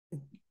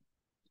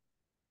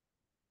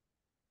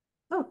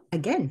Well,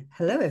 again,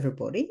 hello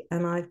everybody,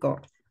 and I've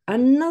got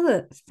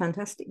another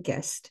fantastic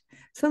guest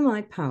for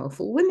my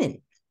powerful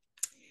women.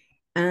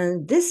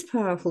 And this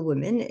powerful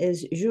woman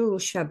is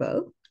Jules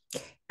Chabeaux,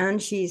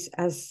 and she's,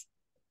 as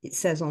it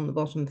says on the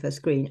bottom of her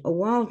screen, a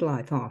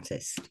wildlife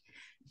artist.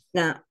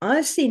 Now,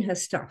 I've seen her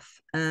stuff,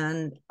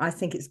 and I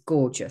think it's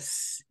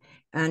gorgeous.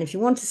 And if you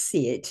want to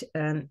see it,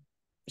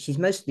 she's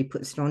mostly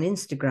puts it on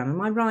Instagram.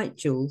 Am I right,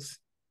 Jules?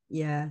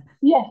 Yeah.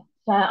 Yes,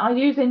 I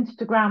use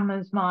Instagram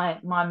as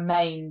my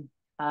main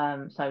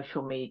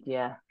social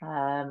media,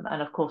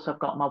 and of course I've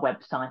got my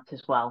website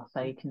as well,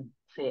 so you can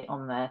see it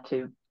on there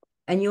too.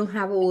 And you'll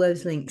have all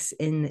those links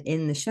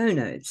in the show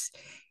notes.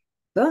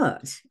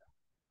 But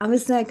I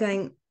was there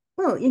going,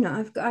 well,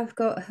 I've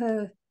got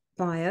her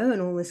bio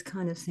and all this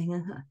kind of thing.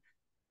 And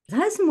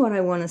that's what I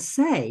want to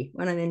say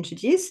when I'm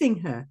introducing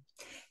her.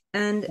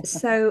 And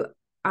so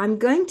I'm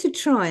going to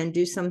try and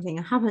do something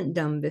I haven't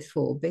done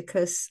before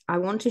because I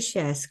want to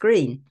share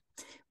screen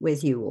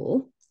with you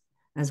all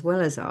as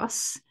well as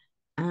us.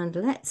 And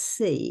let's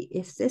see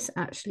if this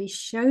actually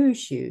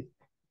shows you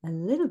a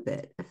little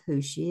bit of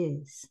who she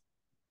is.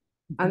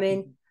 I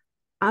mean,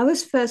 I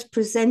was first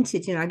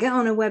presented, I get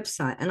on a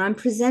website and I'm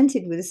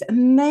presented with this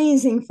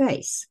amazing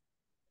face.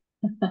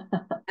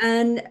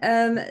 And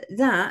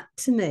that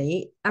to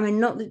me, I mean,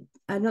 not that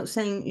I'm not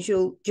saying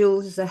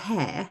Jules is a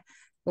hare,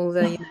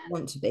 although you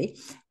want to be,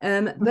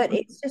 but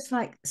it's just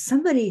like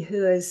somebody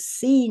who has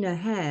seen a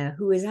hare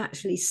who is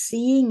actually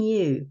seeing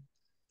you.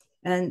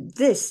 And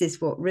this is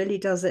what really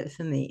does it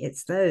for me.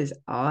 It's those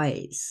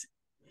eyes.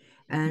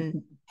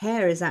 And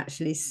hair is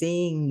actually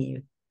seeing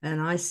you.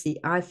 And I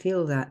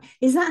feel that.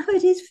 Is that how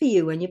it is for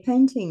you when you're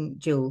painting,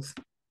 Jules?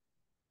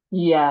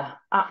 Yeah,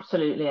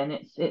 absolutely, and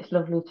it's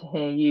lovely to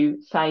hear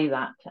you say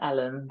that,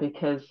 Ellen,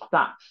 because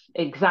that's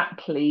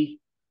exactly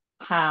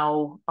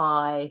how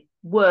I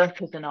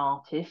work as an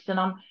artist, and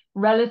I'm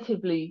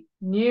relatively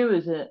new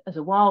as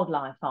a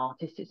wildlife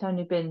artist. It's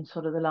only been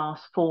sort of the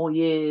last 4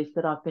 years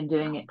that I've been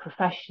doing it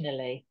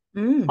professionally.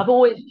 I've Mm.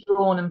 always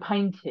drawn and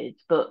painted,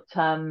 but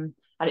and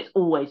it's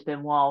always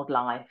been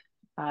wildlife.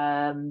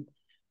 Um,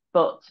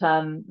 but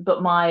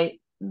my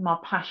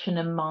passion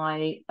and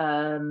my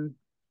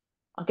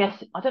I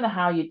guess I don't know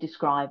how you'd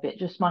describe it.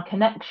 Just my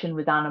connection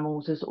with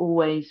animals has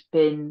always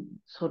been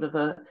sort of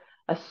a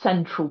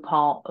central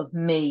part of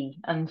me.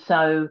 And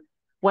so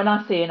when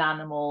I see an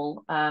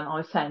animal, I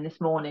was saying this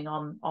morning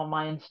on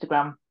my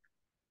Instagram,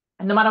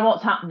 and no matter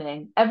what's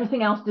happening,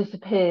 everything else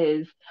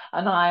disappears,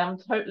 and I am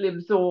totally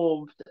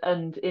absorbed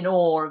and in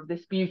awe of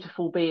this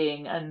beautiful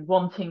being, and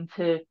wanting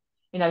to,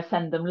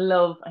 send them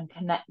love and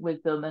connect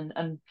with them,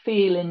 and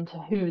feel into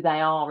who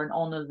they are and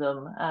honor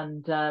them,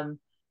 and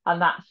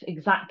that's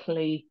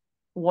exactly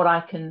what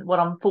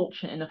I'm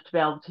fortunate enough to be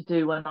able to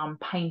do when I'm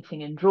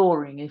painting and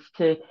drawing, is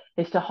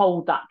to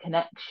hold that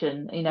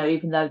connection, Yeah,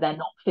 even though they're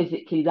not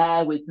physically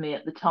there with me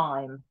at the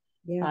time.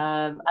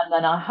 yeah. And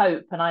then I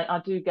hope, and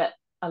I do get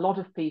a lot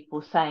of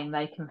people saying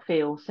they can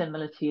feel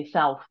similar to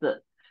yourself, that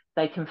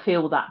they can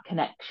feel that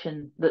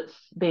connection that's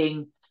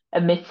being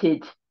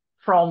emitted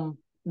from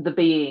the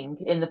being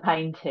in the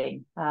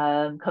painting,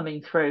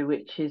 coming through,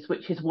 which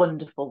is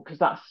wonderful, because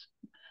that's,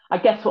 I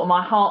guess, what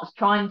my heart's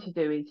trying to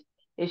do,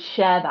 is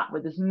share that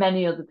with as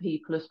many other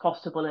people as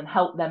possible, and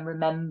help them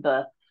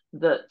remember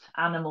that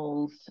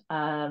animals,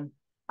 and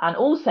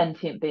all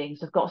sentient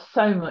beings have got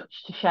so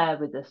much to share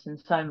with us, and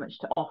so much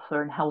to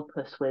offer and help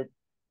us with.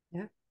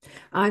 Yeah.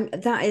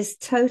 That is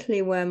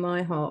totally where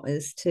my heart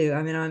is too.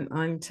 I mean,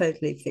 I'm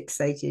totally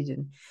fixated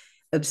and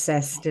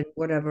obsessed and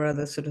whatever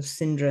other sort of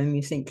syndrome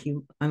you think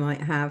I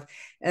might have.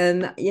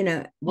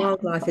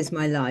 Wildlife is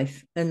my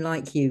life. And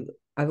like you,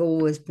 I've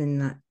always been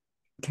that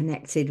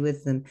connected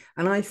with them.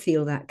 And I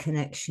feel that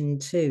connection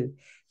too.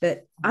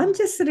 But I'm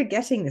just sort of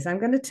getting this. I'm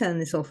going to turn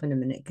this off in a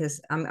minute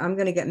because I'm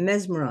going to get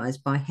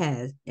mesmerized by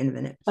hair in a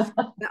minute. But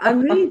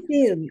I'm really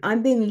feeling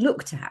I'm being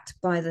looked at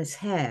by this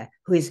hair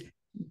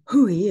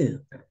who are you?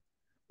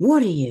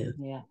 What are you?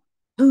 Yeah,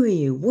 Who are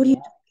you? What are you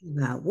yeah, talking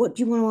about? What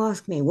do you want to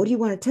ask me? What do you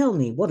want to tell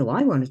me? What do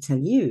I want to tell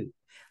you?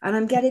 And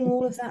I'm getting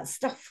all of that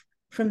stuff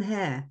from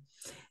hair.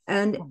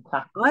 And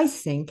fantastic. I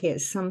think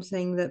it's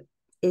something that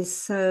is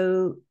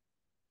so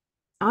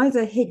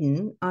either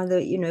hidden, either,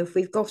 if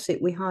we've got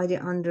it, we hide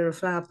it under a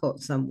flower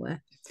pot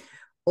somewhere,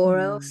 or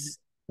Mm, else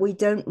we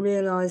don't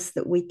realize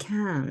that we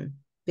can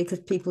because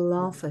people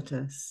laugh at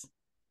us.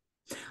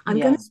 I'm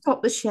going yeah. to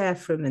stop the share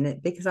for a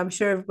minute because I'm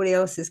sure everybody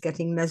else is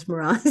getting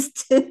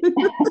mesmerized too.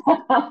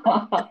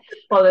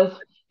 Well,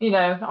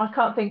 I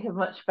can't think of a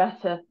much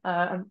better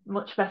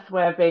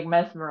way of being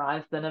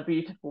mesmerized than a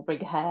beautiful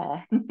big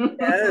hair.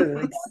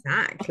 No,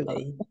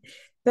 exactly.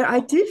 But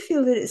I do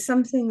feel that it's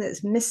something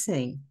that's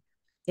missing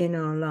in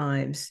our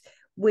lives.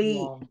 We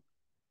Yeah,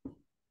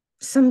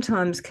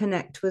 sometimes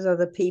connect with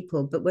other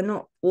people, but we're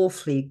not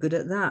awfully good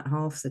at that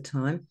half the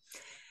time.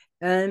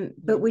 But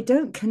yeah, we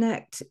don't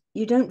connect.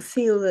 You don't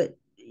feel that,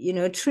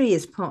 a tree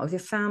is part of your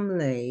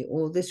family,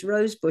 or this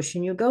rose bush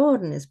in your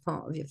garden is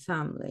part of your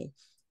family,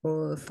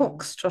 or a yeah.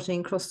 fox trotting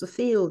across the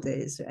field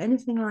is, or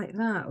anything like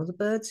that, or the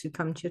birds who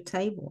come to your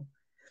table.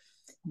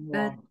 And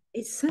Yeah.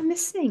 it's so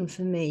missing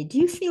for me. Do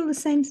you feel the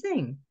same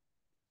thing?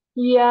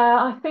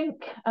 Yeah, I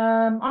think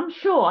I'm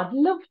sure I'd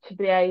love to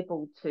be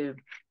able to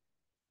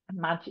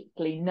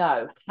magically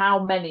know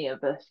how many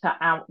of us are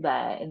out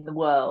there in the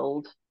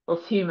world,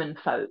 us human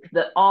folk,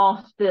 that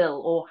are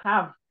still or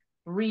have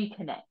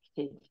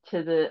reconnected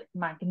to the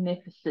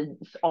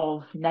magnificence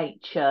of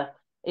nature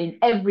in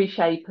every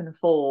shape and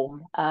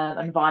form,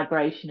 and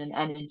vibration and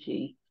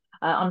energy.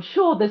 I'm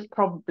sure there's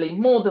probably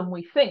more than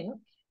we think.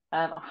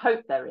 I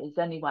hope there is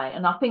anyway,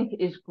 and I think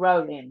it is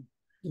growing,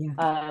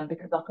 Yeah.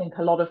 because I think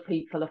a lot of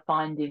people are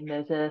finding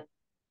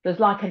there's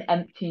like an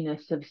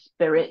emptiness of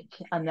spirit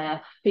and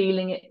they're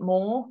feeling it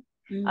more.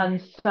 Mm.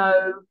 And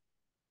so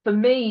for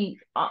me,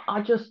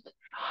 I just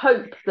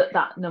hope that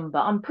that number,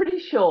 I'm pretty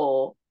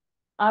sure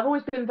I've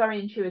always been very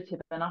intuitive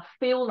and I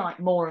feel like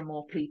more and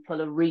more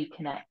people are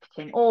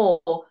reconnecting, or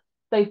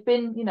they've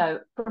been,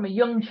 from a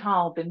young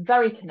child, been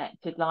very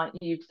connected, like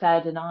you've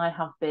said, and I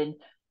have been,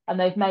 and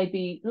they've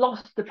maybe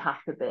lost the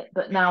path a bit,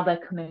 but now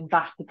they're coming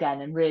back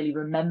again and really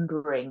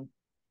remembering,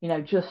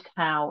 just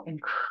how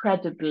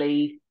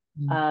incredibly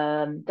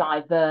Mm.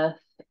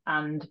 diverse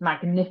and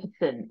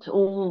magnificent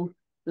all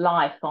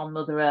life on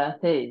Mother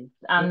Earth is,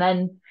 Yeah. and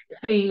then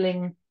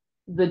feeling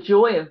the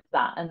joy of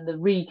that and the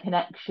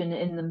reconnection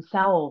in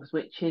themselves,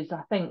 which is,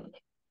 I think,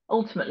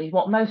 ultimately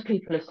what most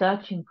people are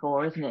searching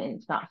for, isn't it?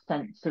 It's that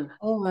sense of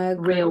Oh, I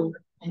agree. real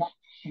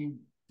connection.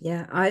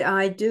 Yeah,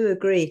 I do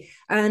agree.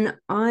 And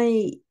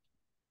I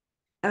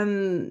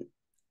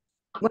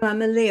well,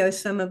 I'm a Leo,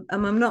 so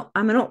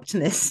I'm an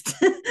optimist.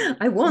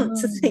 I want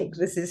to think Mm,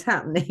 this is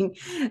happening.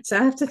 So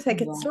I have to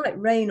take a yeah, slight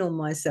rein on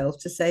myself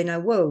to say, no,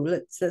 whoa,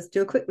 let's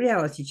do a quick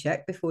reality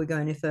check before we go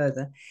any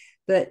further.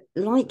 But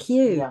like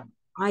you, yeah,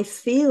 I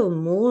feel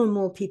more and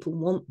more people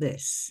want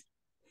this.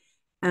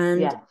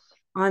 And yes,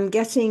 I'm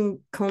getting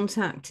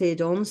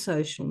contacted on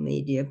social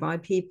media by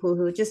people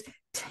who are just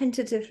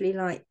tentatively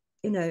like,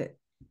 you know,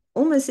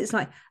 almost it's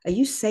like, are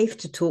you safe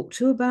to talk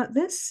to about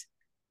this?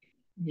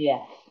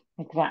 yes,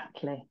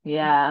 exactly.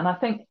 Yeah, and I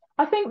think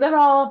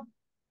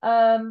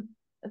um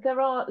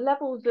there are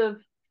levels of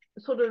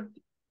sort of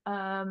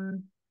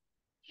um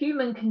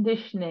human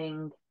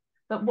conditioning.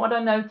 But what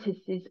I notice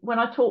is when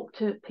I talk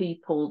to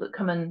people that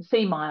come and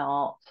see my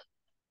art,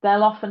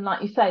 they'll often,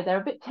 like you say,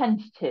 they're a bit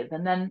tentative,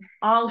 and then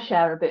I'll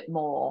share a bit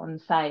more and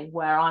say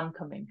where I'm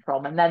coming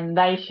from, and then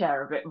they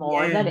share a bit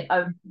more, and Yeah. then it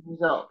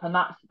opens up, and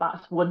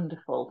that's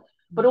wonderful.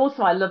 But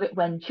also, I love it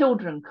when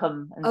children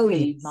come and Oh,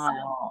 see yes. my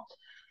art,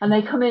 and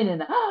they come in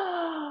and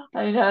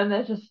and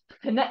they're just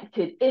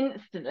connected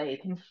instantly. You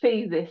can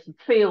see this,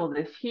 feel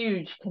this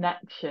huge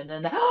connection,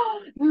 and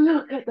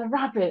look at the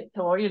rabbit,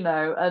 or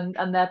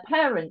and their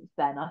parents.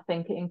 Then I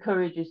think it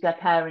encourages their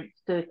parents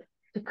to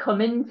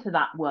come into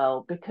that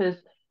world, because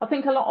I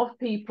think a lot of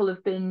people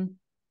have been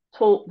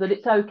taught that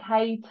it's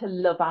okay to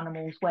love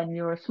animals when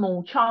you're a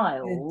small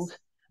child, Yes.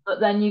 but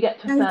then you get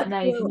to a Now you've got certain to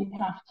age grow and up. you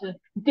have to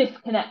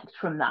disconnect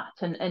from that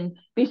and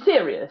be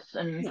serious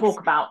and Yes. talk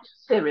about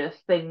serious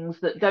things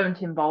that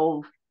don't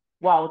involve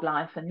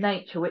wildlife and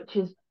nature, which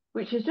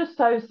is just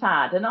so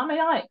sad. And I mean,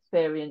 I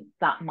experienced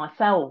that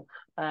myself,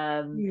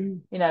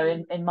 Mm.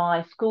 in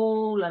my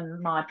school,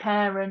 and my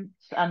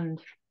parents and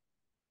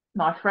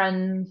my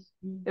friends.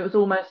 Mm. It was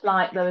almost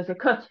like there was a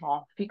cut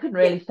off. You couldn't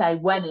Yeah. really say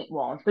when it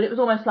was, but it was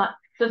almost like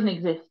it doesn't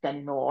exist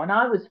anymore. And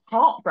I was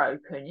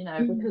heartbroken,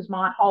 Mm. because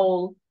my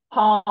whole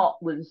heart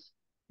was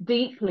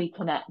deeply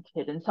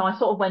connected. And so I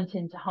sort of went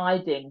into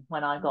hiding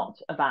when I got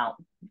about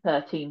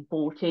 13,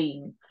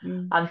 14,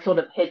 Mm. and sort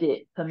of hid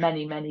it for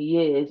many, many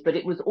years. But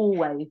it was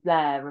always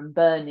there and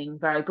burning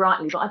very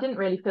brightly. But I didn't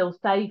really feel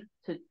safe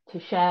to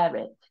share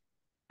it.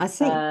 I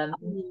think Um,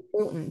 it's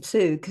important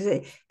too,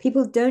 because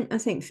people don't, I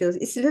think, feel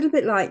it's a little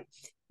bit like,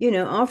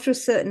 after a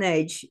certain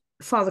age,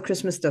 Father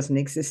Christmas doesn't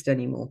exist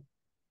anymore.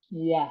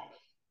 yes,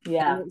 And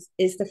yeah.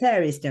 it's the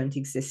fairies don't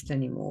exist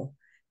anymore.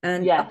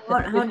 And Yes,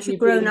 aren't if you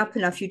you've grown been, up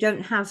enough? You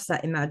don't have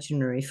that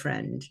imaginary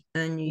friend.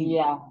 And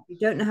yeah, you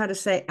don't know how to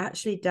say,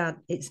 actually, Dad,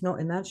 it's not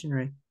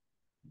imaginary.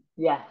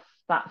 yes,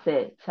 that's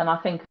it. And I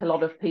think a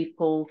lot of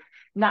people,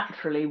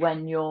 naturally,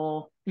 when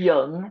you're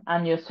young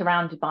and you're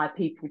surrounded by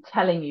people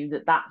telling you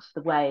that that's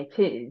the way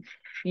it is,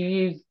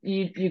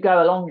 you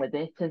go along with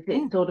it as Yeah,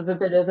 it's sort of a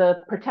bit of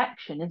a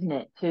protection, isn't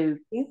it, to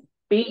yeah,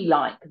 be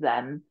like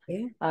them.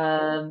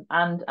 yeah.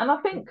 And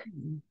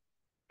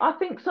I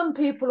think some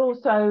people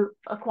also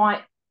are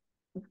quite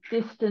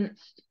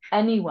distanced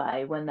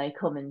anyway when they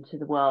come into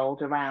the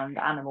world around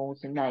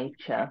animals and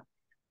nature.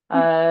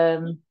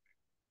 Um,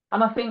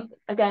 And I think,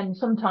 again,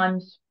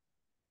 sometimes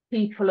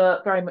people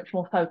are very much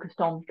more focused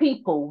on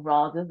people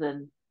rather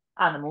than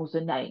animals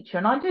and nature.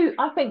 And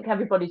I think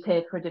everybody's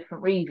here for a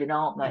different reason,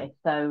 aren't Yeah. they?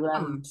 So,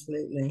 Oh,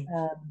 absolutely.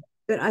 um,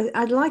 But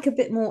I'd like a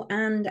bit more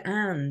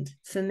and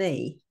for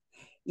me,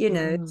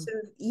 mm, so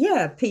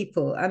yeah,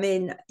 people. I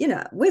mean,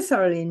 we're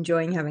thoroughly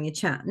enjoying having a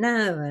chat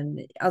now,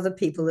 and other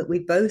people that we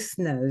both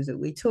know that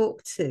we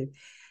talk to.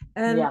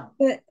 yeah,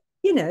 But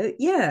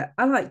yeah,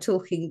 I like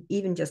talking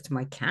even just to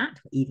my cat,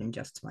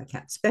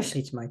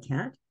 especially to my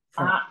cat.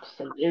 From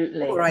absolutely.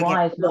 Absolutely. before I get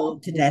Why is not?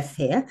 bored to death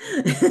here.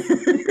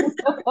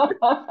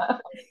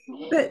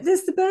 But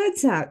there's the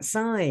birds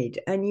outside,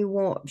 and you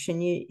watch,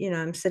 and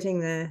I'm sitting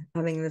there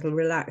having a little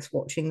relax,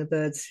 watching the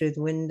birds through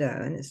the window,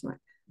 and it's like,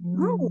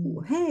 oh,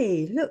 Mm,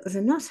 hey, look, there's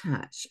a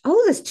nuthatch.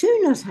 Oh, there's two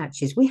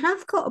nuthatches. We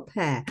have got a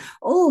pair.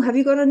 Oh, have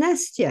you got a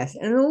nest yet?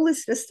 And all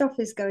this stuff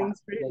is going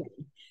through exactly.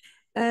 me.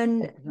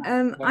 And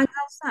I Exactly. love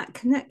that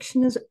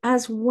connection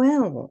as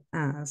well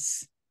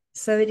as.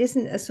 So it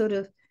isn't a sort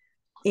of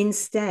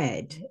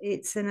instead,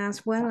 it's an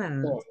as well That's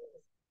as.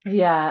 it.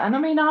 Yeah, and I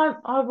mean, I've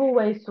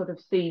always sort of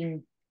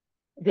seen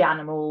the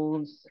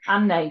animals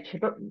and nature,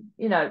 but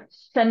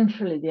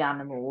centrally the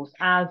animals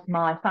as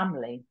my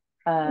family.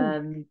 Hmm.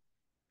 Um,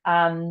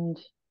 and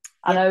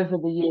Yeah. over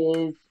the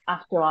years,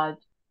 after I'd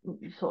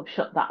sort of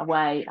shut that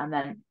away and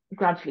then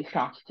gradually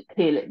started to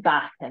peel it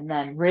back and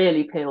then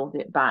really peeled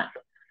it back,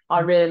 I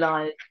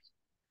realised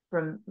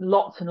from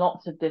lots and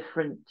lots of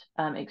different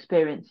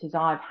experiences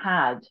I've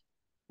had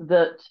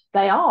that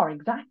they are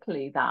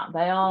exactly that.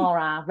 They are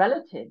our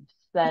relatives.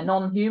 They're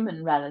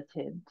non-human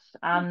relatives,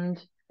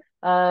 and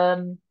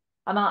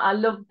I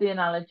love the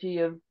analogy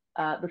of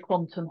the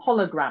quantum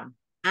hologram,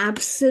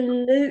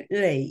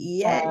 Absolutely.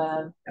 Yes.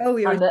 uh, Oh,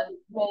 you're and that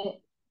they,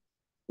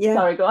 yeah.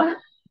 sorry, go on.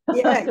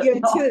 Yeah, you're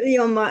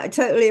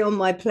totally on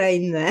my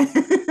plane there.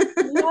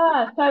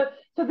 Yeah,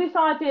 so this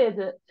idea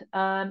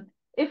that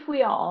if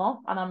we are,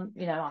 and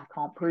I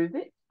can't prove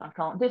it, I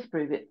can't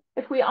disprove it,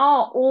 if we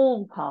are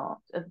all part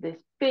of this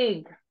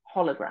big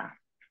holograph,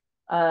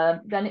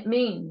 then it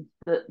means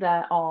that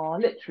there are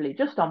literally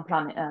just on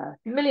planet Earth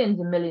millions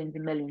and millions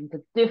and millions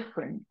of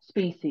different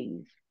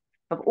species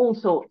of all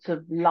sorts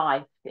of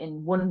life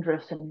in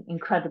wondrous and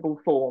incredible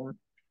form.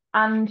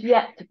 And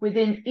yet,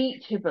 within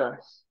each of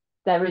us,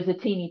 there is a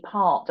teeny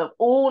part of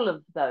all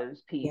of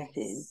those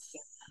pieces. Yes.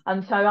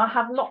 And so I've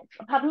had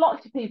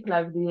lots of people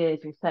over the years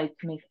who say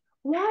to me,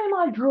 why am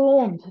I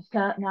drawn to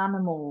certain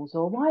animals?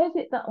 Or why is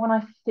it that when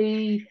I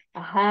see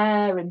a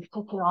hare in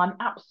particular, I'm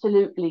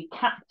absolutely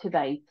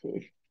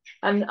captivated?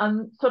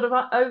 And sort of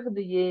over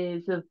the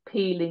years of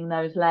peeling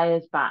those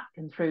layers back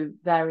and through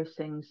various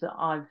things that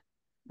I've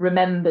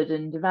remembered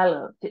and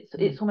developed, Mm.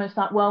 it's almost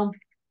like, well,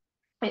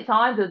 it's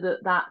either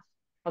that's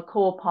a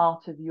core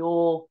part of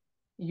your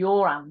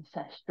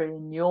ancestry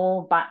and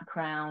your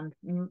background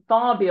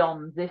far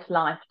beyond this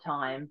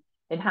lifetime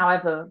in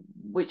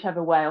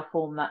whichever way or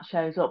form that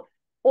shows up,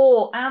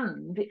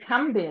 and it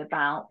can be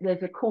about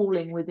there's a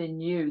calling within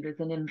you, there's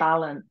an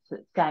imbalance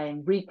that's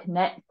saying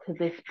reconnect to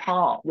this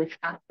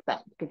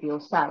aspect of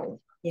yourself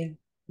Yeah.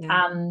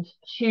 Yeah. and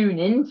tune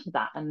into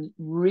that and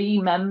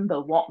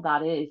remember what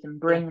that is and Yeah.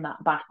 bring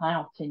that back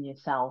out in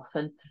yourself.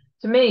 And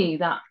to me,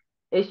 that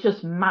it's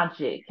just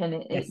magic, and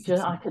it Yes.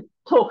 just I could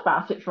talk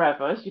about it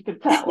forever, as you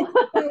could tell.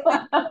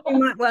 We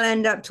might well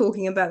end up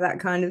talking about that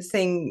kind of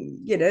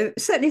thing,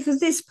 certainly for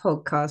this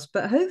podcast,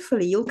 but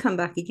hopefully you'll come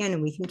back again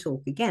and we can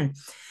talk again.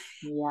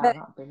 Yeah, But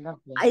that'd be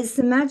lovely. it's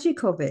the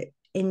magic of it,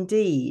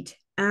 indeed.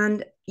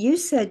 And you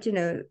said,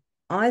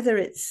 either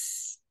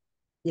it's,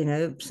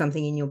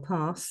 something in your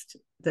past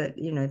that,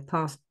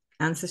 past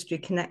ancestry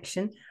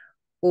connection,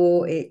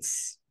 or Mm,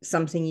 it's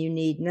something you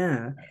need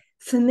now.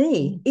 For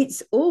me, mm,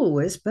 it's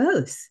always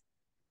both.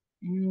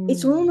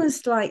 It's mm,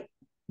 almost like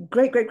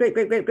great, great, great,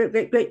 great, great, great,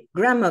 great, great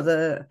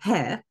grandmother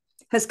Hare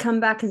has come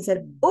back and said,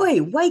 mm.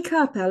 Oi, wake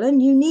up, Ellen.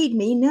 You need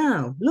me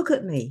now. Look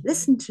at me.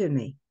 Listen to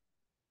me.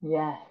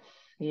 Yes,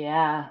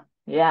 yeah,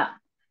 yeah.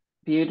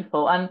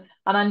 Beautiful. And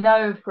I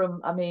know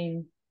from, I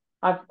mean,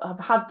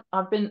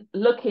 I've been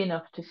lucky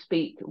enough to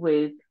speak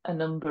with a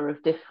number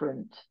of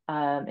different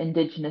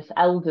Indigenous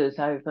elders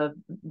over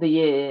the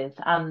years,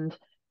 and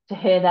to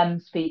hear them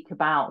speak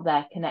about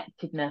their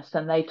connectedness,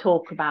 and they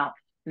talk about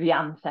the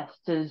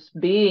ancestors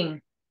being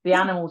the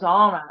Yeah, animals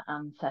are our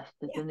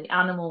ancestors, yeah, and the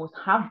animals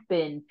have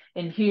been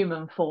in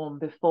human form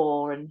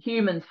before, and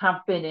humans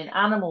have been in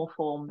animal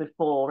form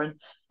before,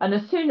 and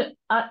as soon as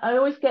I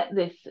always get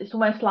this, it's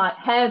almost like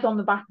hairs on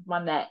the back of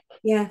my neck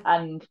yeah,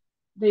 and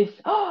this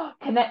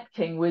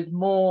connecting with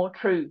more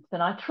truth.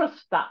 And I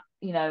trust that,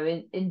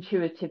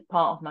 intuitive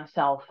part of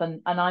myself.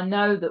 And I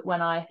know that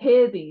when I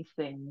hear these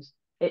things,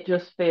 it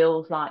just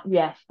feels like,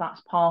 yes,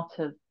 that's part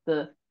of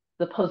the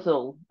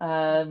puzzle.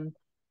 And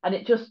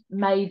it just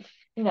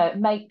it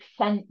makes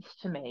sense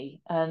to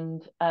me.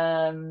 And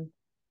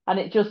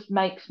it just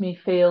makes me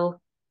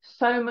feel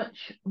so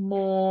much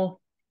more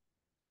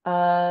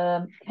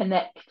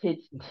connected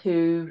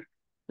to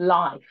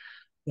life,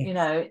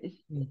 yes.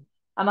 Yeah.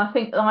 and I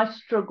think that I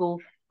struggle.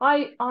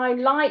 I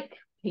like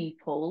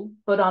people,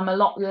 but I'm a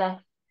lot less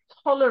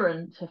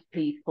tolerant of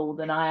people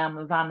than I am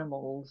of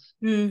animals.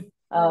 Mm,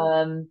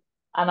 Um,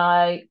 and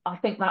I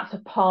think that's a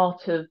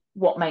part of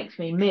what makes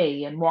me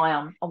me and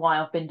why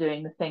I've been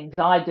doing the things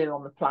I do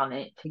on the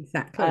planet.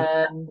 exactly.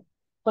 Um,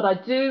 but I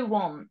do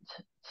want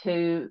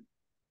to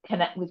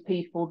connect with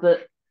people that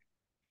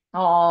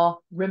are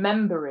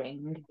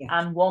remembering Yes.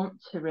 and want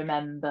to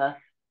remember,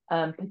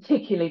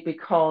 particularly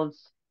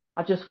because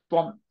I just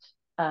want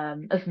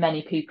as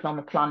many people on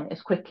the planet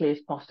as quickly as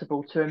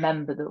possible to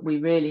remember that we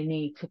really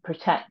need to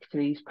protect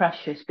these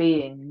precious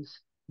beings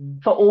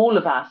Mm. for all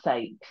of our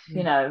sakes,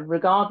 Mm.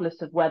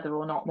 regardless of whether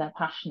or not they're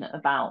passionate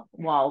about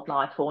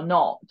wildlife or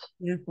not.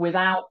 Yeah,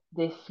 Without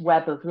this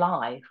web of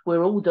life,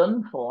 we're all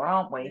done for,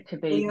 aren't we? To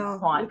we be are.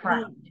 quite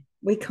frank.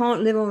 We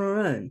can't live on our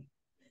own,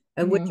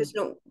 and we're Mm. just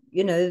not.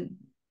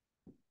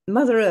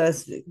 Mother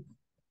Earth.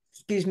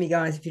 Excuse me,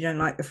 guys, if you don't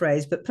like the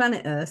phrase, but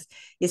planet Earth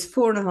is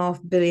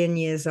 4.5 billion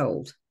years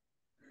old,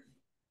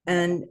 Yeah.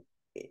 and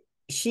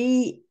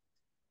she,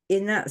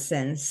 in that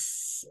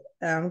sense,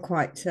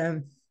 quite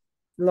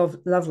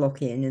love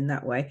Lockean in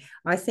that way.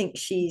 I think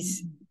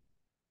Mm.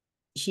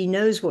 she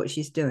knows what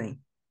she's doing.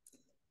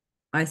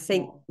 I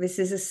think Yeah. this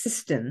is a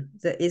system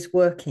that is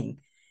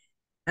working,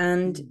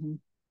 and Mm-hmm.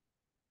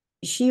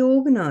 she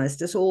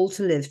organized us all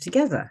to live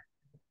together.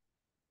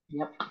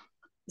 Yep.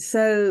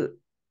 So,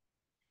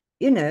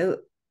 you know,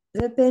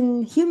 there have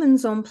been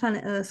humans on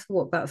planet Earth for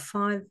what, about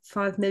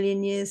 5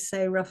 million years,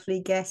 say roughly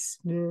guess.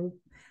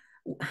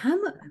 How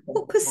much,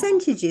 what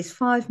percentage is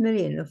 5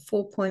 million of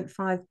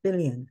 4.5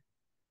 billion?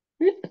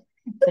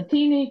 A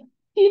teeny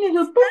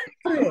little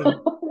Exactly.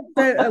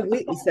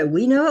 boop. So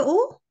we know it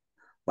all?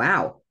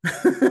 Wow.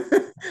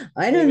 I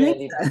We don't think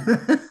really don't.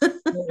 so.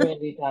 We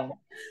really don't.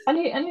 And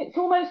it's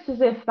almost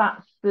as if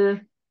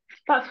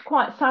that's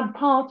quite a sad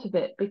part of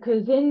it,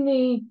 because in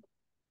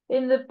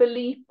the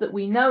belief that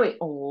we know it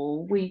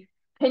all, we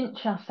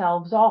pinch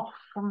ourselves off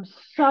from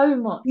so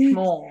much Yes.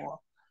 more.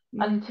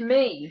 Yeah. And to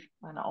me,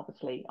 and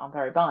obviously I'm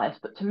very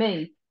biased, but to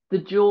me, the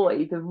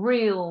joy, the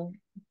real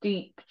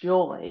deep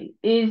joy,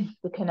 is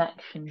the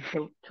connection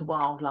to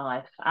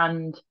wildlife,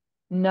 and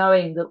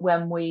knowing that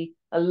when we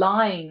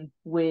align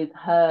with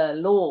her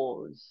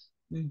laws,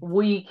 Mm.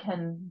 we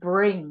can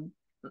bring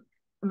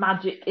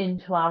magic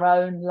into our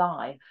own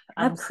life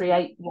and Absolutely.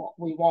 create what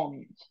we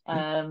want.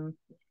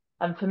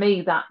 And for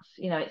me, that's,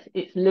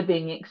 it's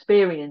living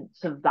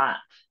experience of that,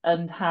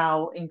 and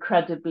how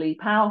incredibly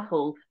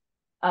powerful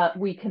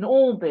we can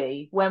all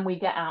be when we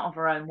get out of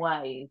our own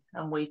ways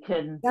and we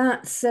can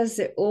That says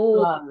it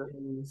all.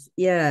 flow.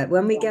 Yeah,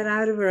 when we Yeah, get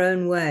out of our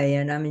own way,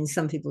 and I mean,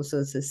 some people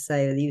sort of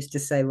say, they used to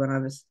say when I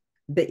was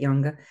a bit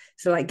younger,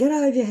 so like, get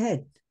out of your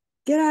head,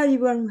 get out of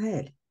your own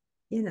head,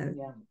 you know,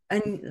 yeah,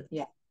 and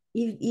yeah,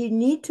 you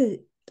need to,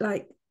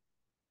 like,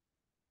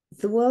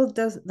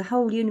 the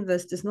whole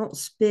universe does not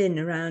spin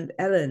around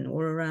Ellen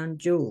or around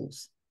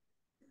Jules,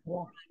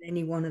 yeah,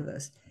 any one of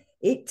us.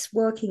 It's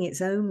working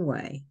its own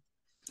way.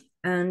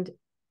 And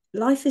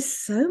life is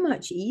so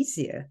much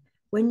easier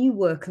when you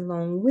work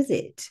along with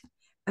it.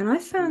 And I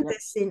found yeah.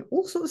 this in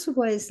all sorts of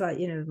ways, like,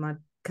 my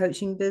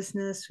coaching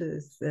business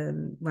with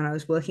when I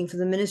was working for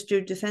the Ministry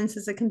of Defense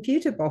as a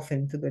computer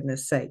boffin, for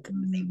goodness sake, it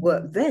Mm,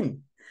 worked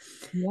then.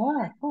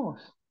 yeah, of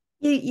course.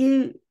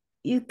 You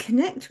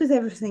connect with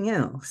everything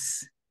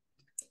else,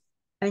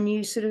 and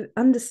you sort of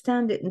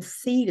understand it and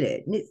feel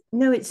it. And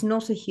no, it's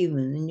not a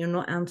human, and you're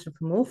not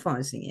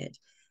anthropomorphizing it,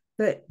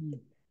 but Mm,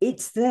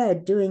 it's there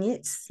doing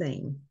its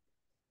thing.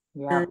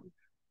 yeah, And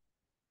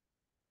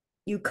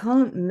you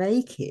can't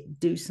make it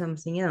do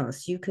something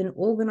else. You can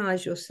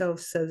organize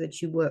yourself so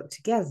that you work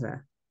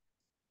together,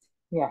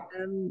 yeah.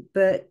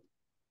 but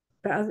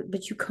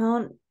you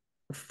can't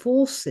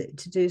force it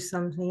to do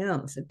something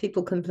else. And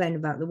people complain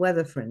about the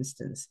weather, for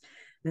instance.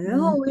 And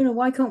Mm. oh,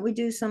 why can't we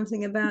do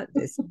something about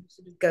this? And you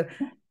sort of go,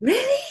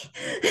 really?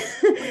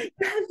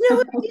 You have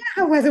no idea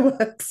how weather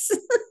works.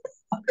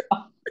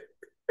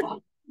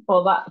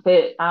 Well, that's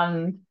it.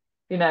 And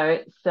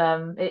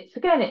it's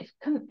again,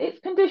 it's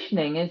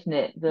conditioning, isn't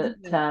it?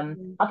 That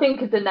I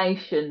think as a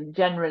nation,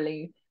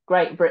 generally,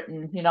 Great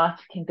Britain,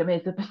 United Kingdom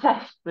is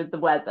obsessed with the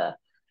weather.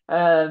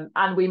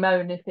 And we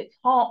moan if it's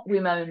hot, we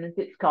moan if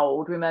it's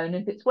cold, we moan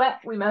if it's wet,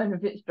 we moan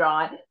if it's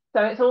dry.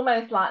 So it's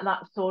almost like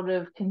that sort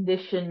of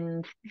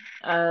conditioned,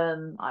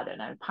 I don't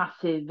know,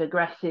 passive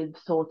aggressive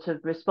sort of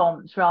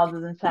response, rather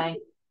than saying,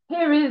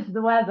 here is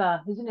the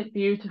weather, isn't it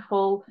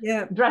beautiful?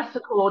 Yeah, Dress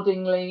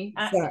accordingly,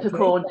 act exactly.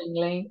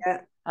 accordingly.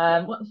 Yeah.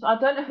 I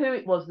don't know who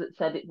it was that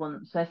said it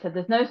once. They said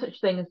there's no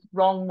such thing as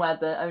wrong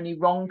weather, only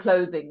wrong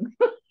clothing.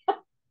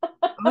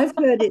 I've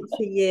heard it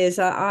for years.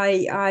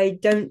 I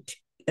don't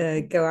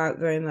go out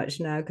very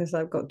much now because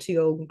I've got too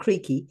old and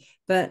creaky.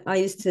 But I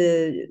used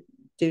to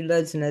do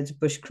loads and loads of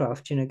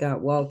bushcraft. Go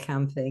out wild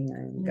camping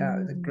and go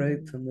out as a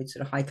group, Mm, and we'd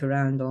sort of hike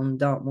around on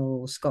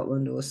Dartmoor or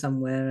Scotland or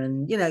somewhere,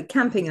 and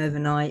camping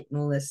overnight and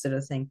all this sort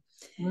of thing.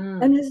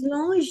 And mm, as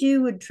long as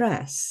you were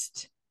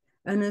dressed,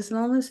 and as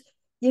long as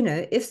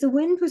if the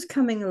wind was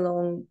coming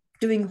along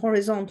doing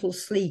horizontal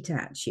sleet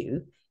at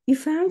you, you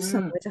found mm,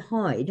 somewhere to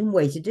hide and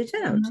waited it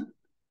out.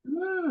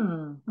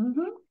 mm, mm.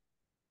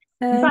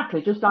 And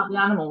Exactly, just like the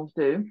animals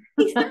do.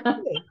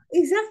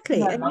 exactly.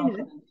 No And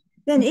nonsense.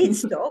 then it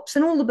stops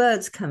and all the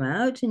birds come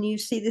out and you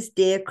see this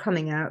deer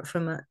coming out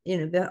from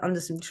under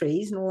some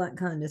trees and all that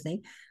kind of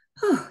thing.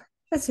 Oh,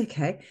 that's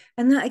okay.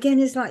 And that again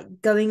is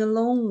like going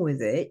along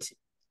with it.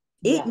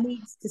 It Yes,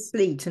 needs to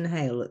sleet and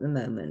hail at the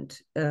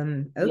moment.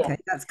 yes. Okay,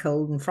 that's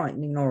cold and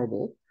frightening and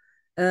horrible.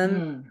 Um,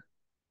 Mm.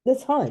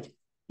 let's hide.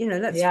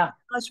 let's find Yeah.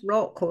 a nice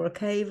rock or a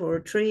cave or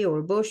a tree or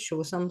a bush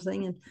or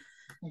something and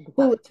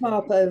pull the Exactly.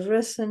 tarp over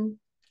us and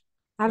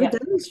have a Yep.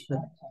 doze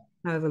for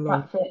however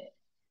long. That's it.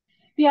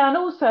 Yeah, and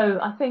also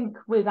I think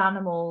with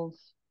animals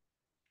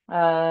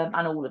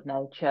and all of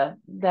nature,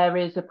 there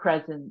is a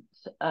presence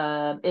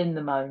in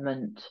the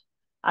moment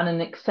and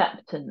an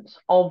acceptance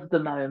of the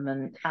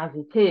moment as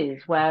it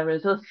is,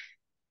 whereas us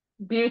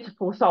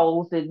beautiful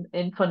souls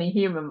in funny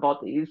human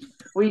bodies,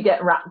 we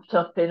get wrapped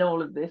up in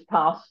all of this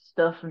past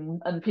stuff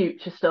and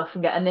future stuff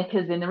and get a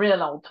knickers in a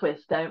real old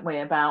twist, don't we,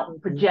 about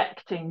Mhm.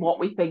 projecting what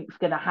we think's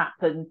going to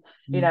happen,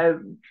 Yeah.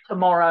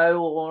 tomorrow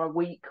or a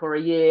week or a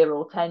year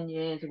or 10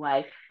 years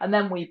away. And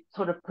then we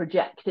sort of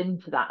project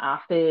into that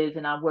our fears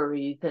and our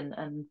worries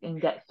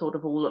and get sort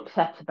of all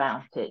upset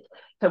about it.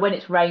 So when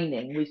it's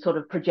raining, we sort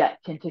of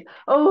project into,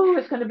 oh,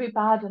 it's going to be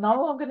bad, and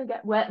oh, I'm going to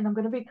get wet and I'm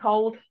going to be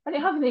cold. And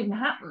it hasn't even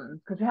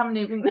happened because we haven't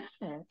even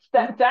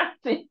stepped out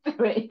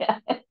into it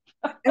yet.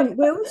 And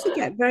we also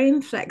get very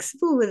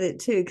inflexible with it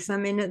too, because I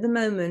mean, at the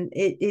moment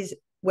it is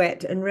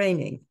wet and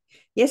raining.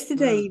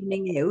 Yesterday Mm.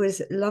 evening it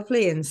was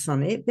lovely and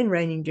sunny. It'd been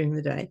raining during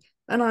the day,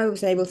 and I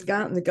was able to go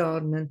out in the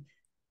garden and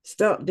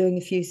start doing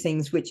a few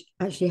things, which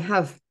actually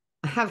I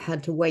have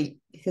had to wait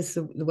because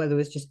the weather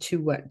was just too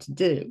wet to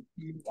do.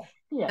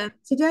 Yeah,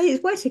 Today is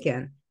wet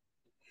again,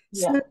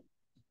 yeah, so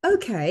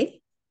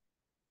okay,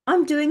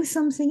 I'm doing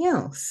something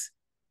else.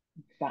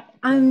 exactly.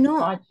 I'm I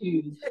not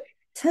choose.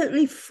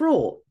 totally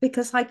fraught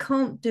because I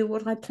can't do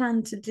what I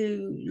planned to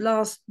do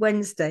last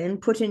Wednesday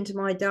and put into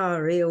my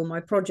diary or my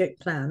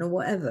project plan or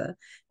whatever.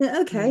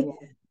 Then, okay,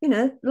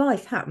 Yeah,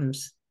 life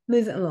happens.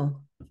 Move it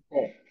along.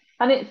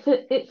 and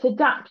it's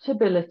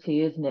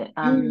adaptability, isn't it?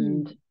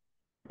 And Mm.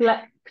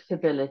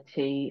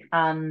 flexibility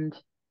and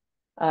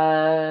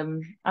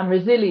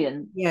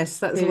resilience Yes,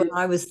 that's what to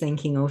I was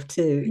thinking of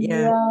too.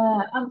 Yeah.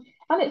 yeah,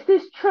 and it's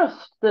this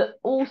trust that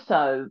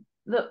also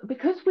that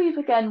because we've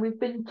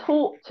been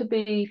taught to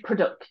be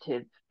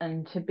productive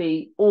and to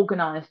be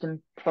organized and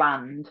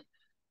planned,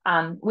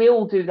 and we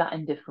all do that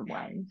in different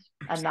ways,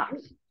 and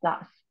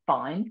that's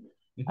fine.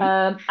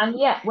 Mhm. And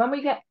yet when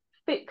we get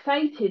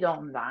fixated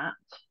on that,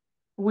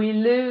 we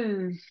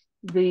lose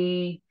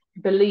the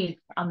belief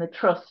and the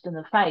trust and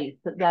the faith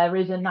that there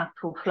is a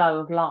natural flow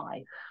of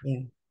life.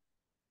 Yeah.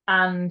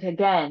 And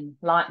again,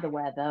 like the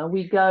weather,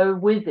 we go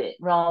with it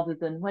rather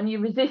than when you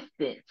resist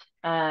it.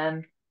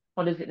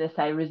 What is it they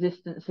say?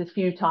 Resistance is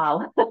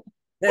futile.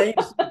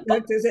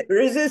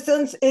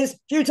 Resistance is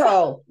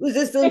futile.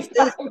 Resistance is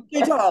Exactly.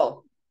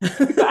 futile.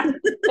 Exactly.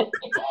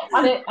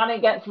 And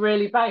it gets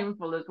really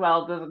painful as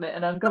well, doesn't it?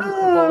 And uncomfortable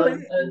Oh,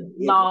 and it,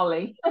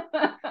 gnarly.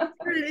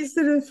 really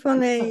sort of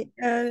funny.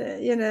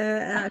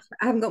 I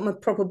haven't got my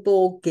proper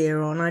ball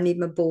gear on. I need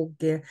my ball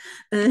gear.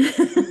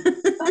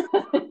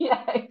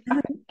 Yeah,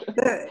 exactly.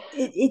 But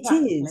it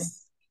Exactly. is.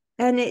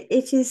 And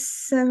it is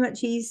so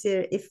much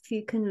easier if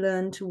you can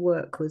learn to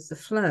work with the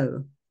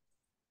flow.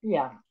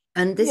 Yeah.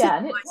 And this is Yeah.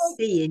 And what it's I like,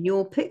 see in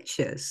your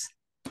pictures.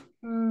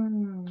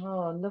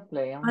 oh,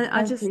 lovely. I'm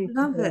I so just pleased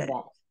to love hear it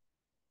that.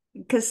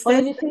 because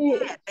Well, there's and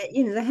you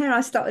see, the hair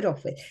I started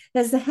off with.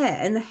 There's the hair,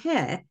 and the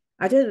hair,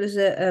 I don't know if it was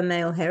a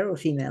male hair or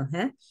female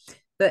hair,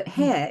 but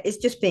hair is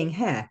just being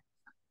hair.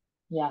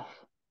 yes,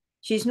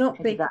 She's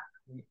not being,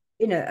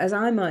 exactly. as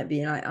I might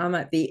be, like I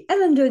might be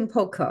Ellen doing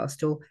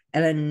podcast or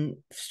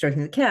Ellen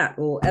stroking the cat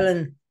or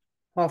Ellen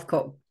half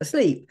cocked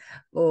asleep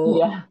or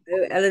Yeah.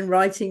 Ellen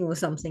writing or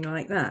something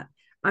like that.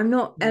 I'm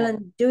not Yeah.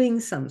 Ellen doing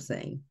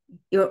something,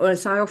 or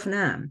as I often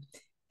am.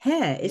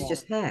 Hair is Yeah.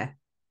 just hair,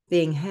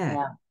 being hair.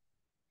 Yeah.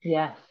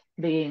 Yes.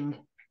 Being.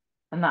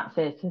 And that's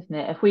it, isn't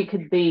it? If we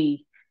could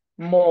be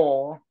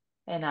more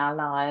in our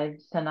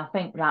lives, and I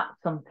think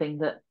that's something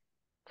that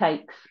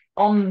takes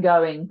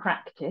ongoing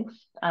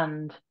practice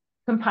and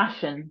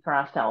compassion for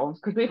ourselves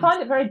because we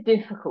find it very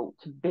difficult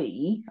to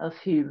be as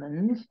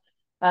humans.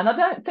 And I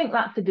don't think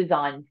that's a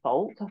design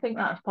fault. I think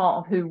that's part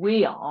of who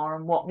we are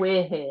and what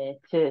we're here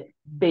to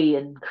be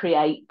and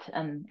create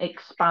and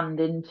expand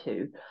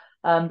into.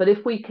 But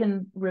if we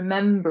can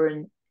remember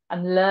and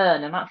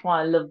learn, and that's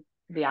why I love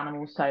the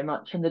animals so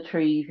much and the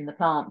trees and the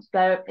plants,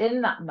 they're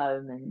in that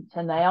moment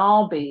and they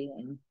are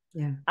being.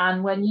 Yeah.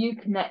 And when you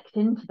connect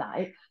into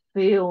that, it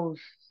feels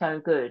so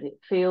good. It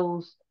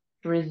feels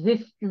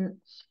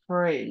resistance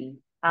free.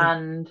 Yeah.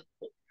 And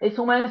it's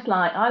almost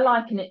like I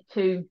liken it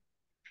to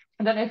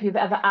I don't know if you've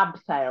ever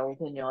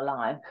abseiled in your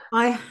life.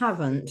 I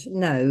haven't,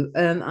 no.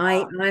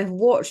 Ah, I've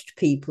watched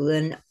people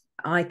and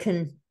I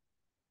can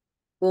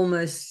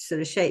almost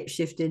sort of shape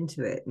shift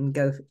into it and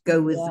go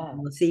with yeah.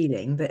 the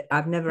feeling, but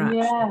I've never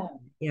actually,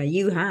 Yeah.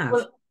 you have.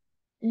 Well,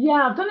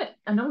 yeah, I've done it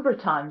a number of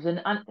times, and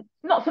it's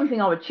not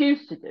something I would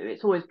choose to do.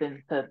 It's always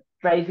been for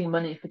raising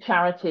money for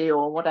charity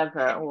or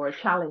whatever, or a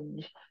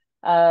challenge.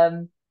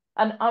 Um,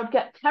 and I would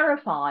get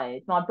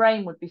terrified. My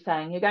brain would be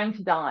saying, "You're going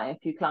to die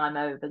if you climb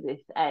over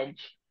this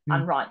edge,"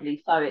 and Mm.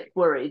 rightly so. It's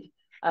worried.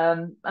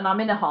 And I'm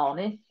in a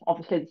harness,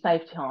 obviously the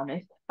safety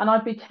harness, and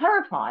I'd be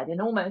terrified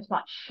and almost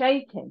like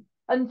shaking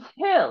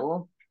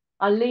until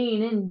I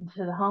lean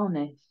into the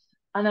harness,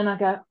 and then I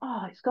go,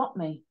 "Oh, it's got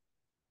me."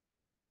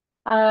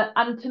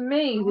 And to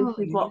me, this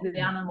Oh, is what the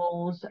yeah.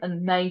 animals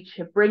and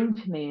nature bring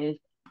to me is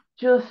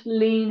just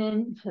lean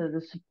into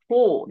the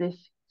support, this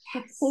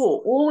Yes.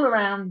 support all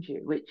around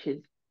you, which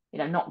is,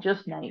 not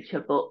just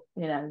nature, but,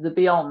 the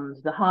beyond,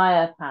 the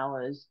higher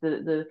powers,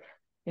 the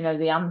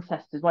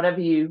ancestors,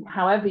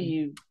 however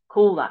you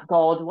call that,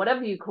 God,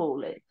 whatever you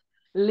call it,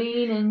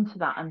 lean into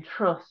that and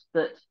trust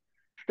that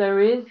there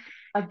is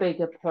a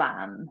bigger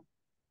plan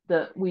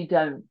that we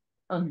don't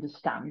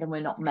understand and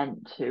we're not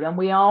meant to, and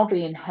we are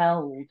being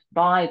held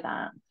by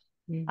that.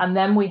 Mm. And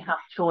then we have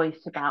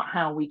choice about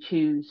how we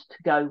choose to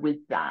go with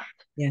that.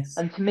 Yes.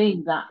 And to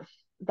me,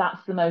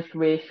 that's the most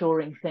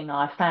reassuring thing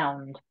I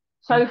found Mm.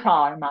 so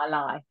far in my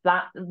life.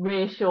 That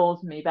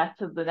reassures me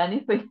better than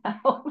anything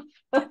else.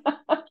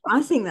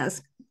 I think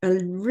that's a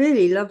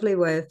really lovely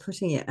way of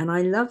putting it. And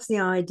I love the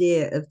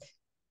idea of,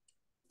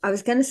 I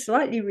was going to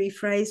slightly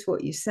rephrase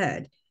what you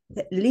said,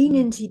 that lean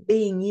into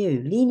being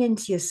you, lean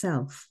into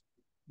yourself.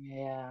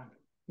 Yeah,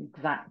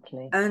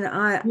 exactly. And Yeah,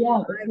 I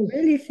because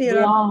really feel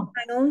we I'm are.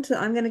 hang on to,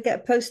 I'm going to get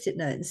a post-it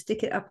note and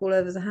stick it up all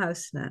over the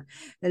house now.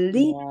 And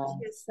lean into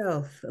Yeah,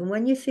 yourself. And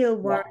when you feel yeah,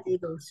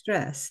 worried or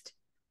stressed,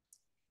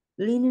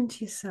 lean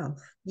into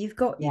yourself. You've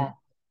got you. yeah,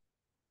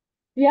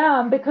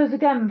 yeah. And because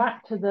again,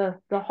 back to the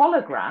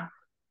holograph,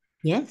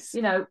 Yes.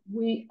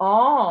 we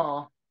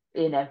are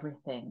in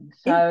everything.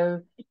 Yeah.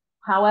 So,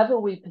 however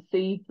we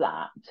perceive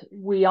that,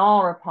 we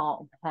are a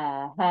part of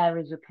hair. Hair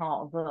is a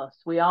part of us.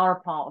 We are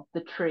a part of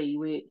the tree.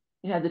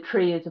 The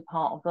tree is a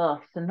part of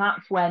us. And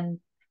that's when,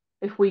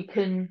 if we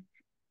can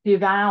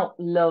give out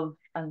love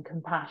and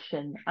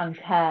compassion and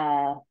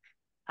care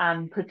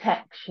and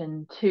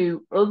protection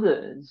to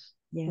others,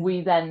 Yeah.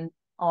 we then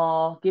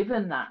are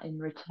given that in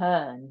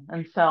return.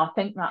 And so I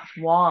think that's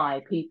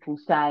why people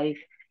say,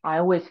 I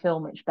always feel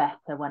much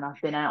better when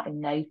I've been out in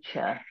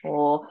nature,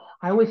 or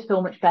I always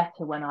feel much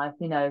better when I've,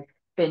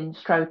 been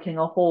stroking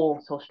a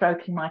horse or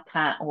stroking my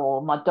cat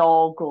or my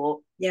dog,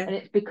 Yeah. and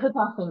it's because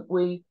I think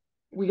we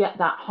get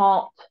that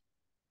heart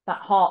It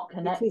is the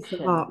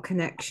connection. heart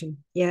connection.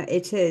 Yeah,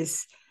 it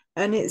is.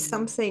 And it's Mm,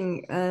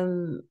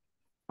 something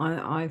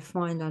I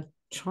find I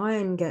try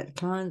and get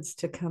clients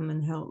to come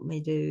and help me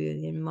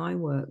do in my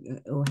work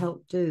or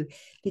help do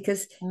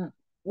because mm,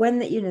 when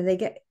they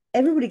get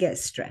everybody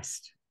gets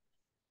stressed,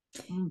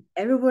 mm.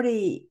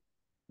 everybody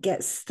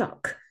gets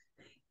stuck,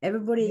 Yeah,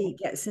 everybody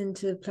gets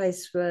into a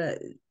place where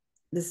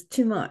there's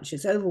too much,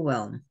 it's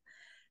overwhelmed.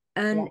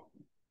 yeah, And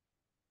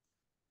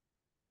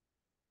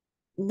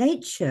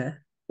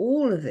nature,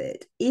 all of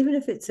it, even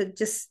if it's a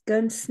just go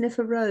and sniff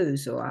a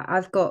rose, or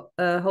I've got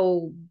a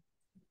whole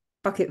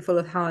bucket full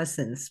of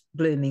hyacinths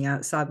blooming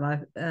outside my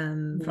front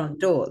mm,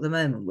 door at the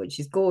moment, which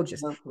is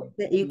gorgeous. lovely.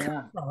 That you come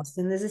Yeah, past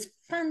and there's this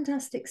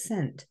fantastic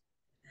scent.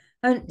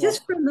 And yes.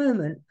 just for a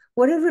moment,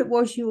 whatever it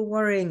was you were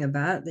worrying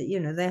about,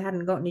 that they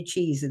hadn't got any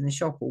cheese in the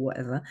shop or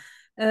whatever,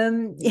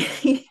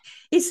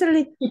 it's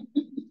suddenly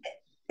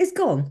it's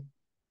gone.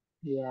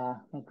 Yeah,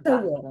 So what?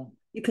 exactly.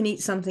 You can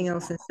eat something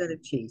else instead Exactly.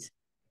 of cheese,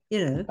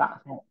 you know.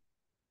 That's it.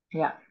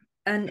 Yeah,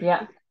 And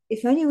yeah,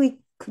 if only we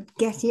could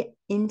get it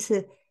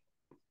into,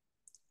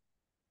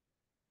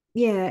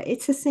 yeah,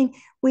 it's a thing.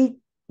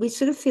 We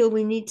sort of feel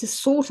we need to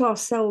sort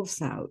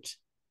ourselves out,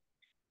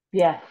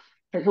 yes.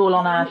 It's all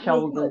on and then our it will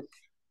shoulders. help.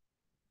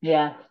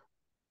 Yes,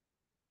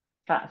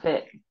 that's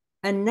it.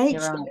 And You're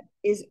nature right.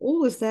 is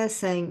always there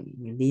saying,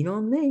 lean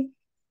on me.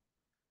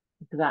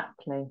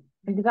 Exactly.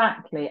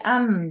 Exactly.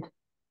 And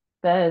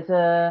there's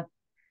a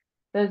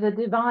there's a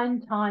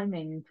divine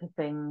timing to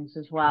things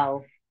as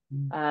well.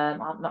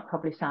 Mm. That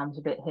probably sounds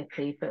a bit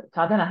hippie, but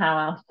I don't know how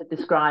else to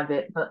describe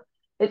it. But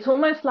it's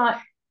almost like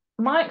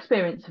my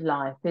experience of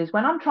life is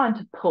when I'm trying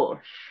to push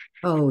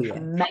Oh, yeah.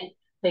 and make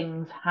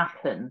things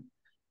happen.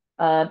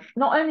 Not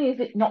only is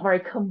it not very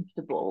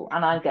comfortable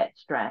and I get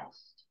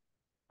stressed,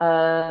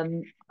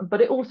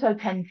 but it also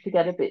tends to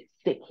get a bit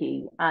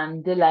sticky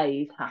and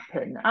delays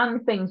happen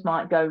and things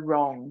might go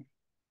wrong.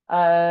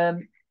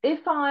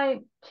 If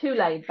I'm too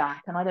laid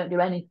back and I don't do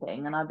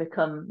anything and I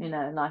become,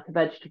 like a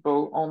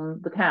vegetable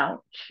on the couch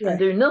and Yeah.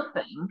 do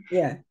nothing,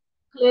 Yeah.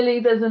 clearly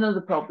there's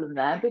another problem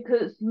there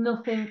because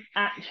nothing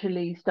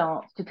actually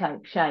starts to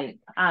take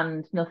shape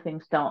and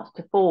nothing starts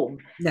to form.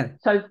 No.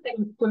 So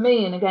for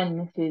me, and again,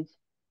 this is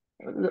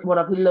what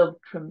I've loved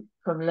from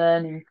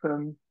learning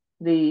from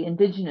the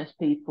indigenous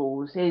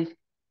peoples is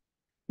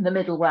the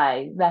middle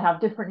way. They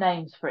have different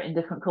names for it in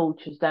different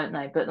cultures, don't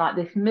they? But like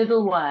this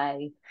middle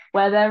way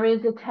where there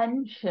is a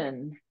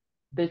tension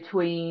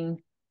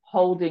between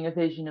holding a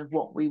vision of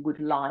what we would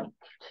like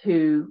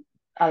to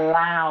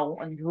allow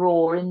and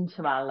draw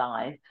into our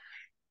life,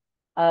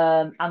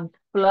 and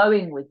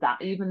flowing with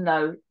that, even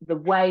though the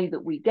way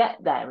that we get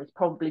there is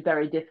probably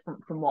very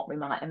different from what we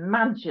might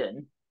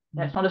imagine.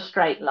 It's not a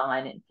straight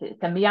line,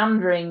 it's a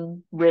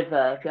meandering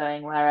river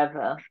going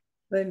wherever,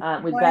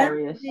 But with my own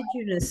various.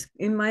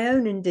 in my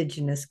own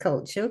indigenous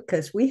culture,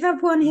 because we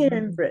have one here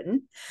in Mm,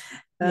 Britain,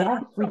 yes,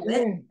 I'm we from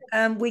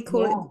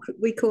it. do.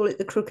 We call it Yeah.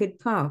 the crooked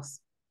path.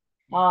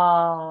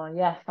 Oh,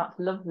 yes, that's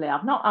lovely.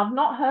 I've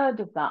not heard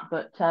of that,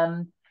 but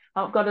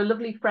I've got a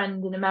lovely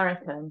friend in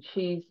America, and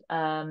she's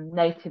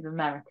Native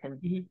American,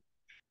 Mhm.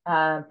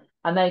 um,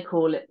 and they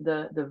call it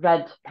the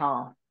red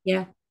path,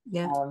 Yeah,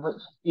 yeah, which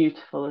is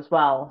beautiful as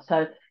well.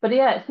 So, but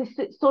yeah,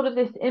 it's sort of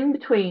this in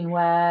between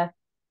where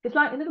it's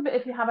like a little bit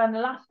if you have an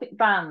elastic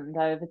band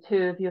over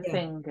two of your yeah,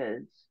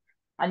 fingers,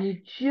 and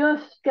you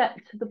just get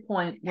to the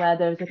point where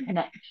there's a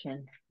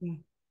connection. yeah,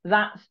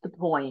 That's the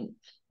point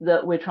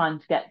that we're trying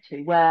to get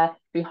to, where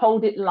we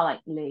hold it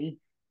lightly,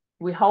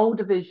 we hold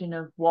a vision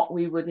of what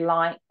we would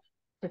like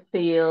to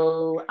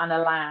feel and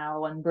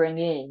allow and bring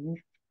in,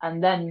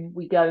 and then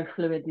we go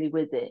fluidly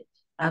with it.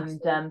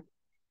 absolutely.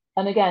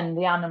 And again,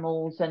 the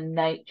animals and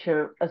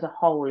nature as a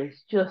whole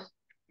is just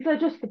they're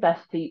just the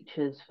best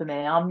teachers for me.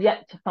 I'm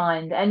yet to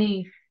find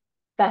any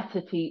better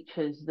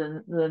teachers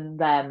than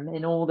them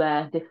in all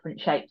their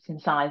different shapes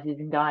and sizes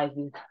and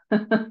guises.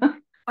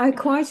 I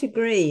quite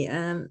agree.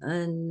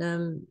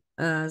 And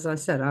as I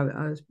said,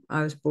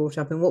 I was brought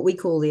up in what we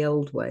call the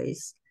old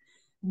ways.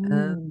 Mm,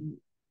 Um,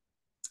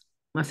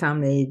 my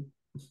family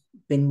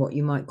been what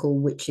you might call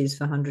witches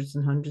for hundreds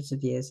and hundreds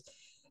of years.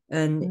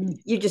 And mm,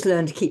 you just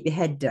learn to keep your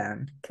head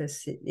down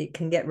because it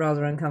can get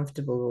rather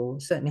uncomfortable, or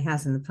certainly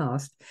has in the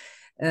past.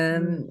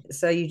 mm.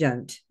 So you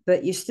don't,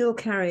 but you still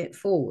carry it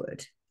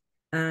forward.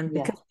 And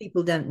Yeah, because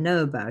people don't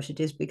know about it,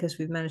 is because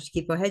we've managed to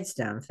keep our heads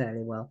down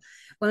fairly well.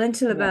 Well,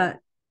 until yeah, about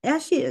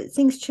actually,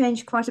 things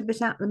changed quite a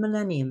bit at the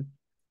millennium.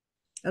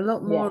 A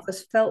lot more yeah, of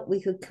us felt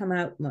we could come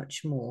out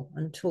much more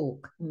and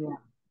talk. yeah,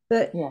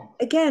 But yeah,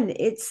 again,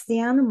 it's the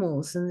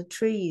animals and the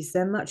trees.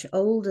 They're much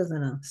older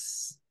than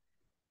us.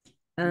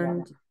 yeah,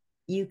 And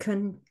you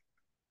can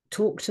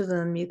talk to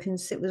them, you can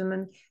sit with them.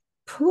 And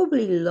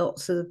probably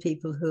lots of the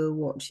people who are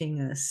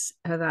watching us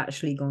have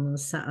actually gone and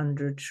sat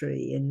under a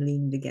tree and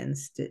leaned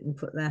against it and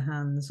put their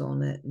hands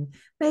on it and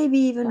maybe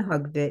even yeah.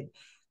 hugged it.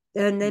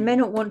 And they may Mm.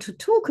 not want to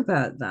talk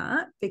about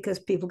that because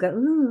people go,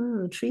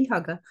 ooh, tree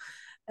hugger.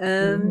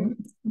 Mhm.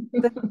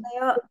 But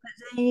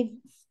they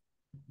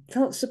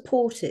felt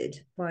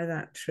supported by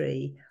that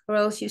tree. Or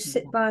else you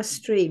sit by a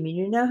stream and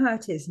you know how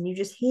it is, and you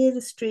just hear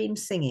the stream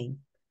singing,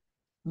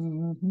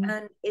 Mhm.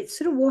 and it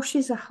sort of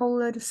washes a whole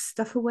load of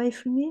stuff away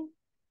from you.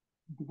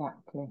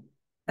 Exactly.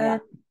 Yeah,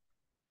 And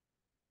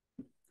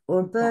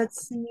or birds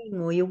exactly.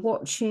 singing, or you're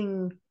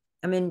watching.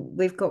 I mean,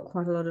 we've got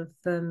quite a lot of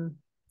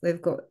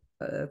we've got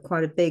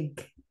quite a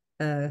big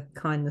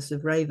kindness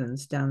of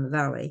ravens down the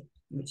valley,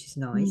 which is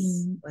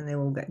nice Mm. when they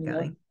all get Yeah,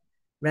 going.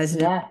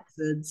 Resident yeah.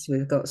 buzzards,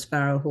 we've got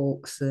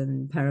sparrowhawks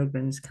and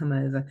peregrines come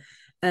over.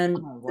 And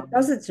Oh, the wonderful.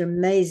 buzzards are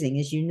amazing,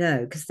 as you know,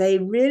 because they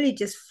really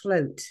just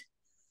float.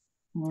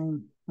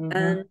 Mm. Mhm.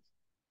 And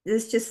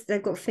there's just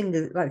they've got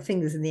fingers like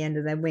fingers in the end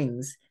of their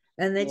wings,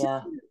 and they just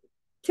Yeah,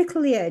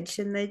 tickle the edge,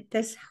 and they're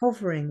just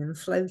hovering and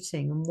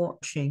floating and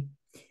watching.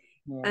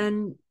 yeah.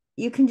 And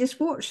you can just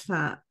watch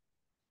that.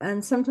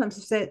 And sometimes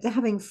if they're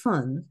having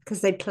fun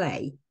because they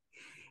play,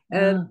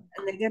 Mm.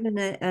 and they get in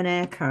an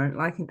air current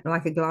like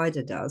a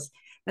glider does,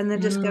 and they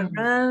just go Mm.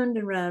 round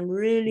and round,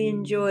 really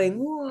enjoying.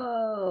 Mm.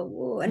 Whoa,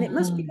 whoa. And it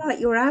must be Mm. like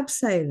you're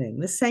abseiling,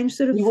 the same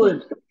sort of You feeling.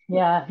 would.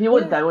 Yeah, you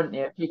would Yeah, though, wouldn't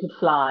you? If you could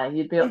fly,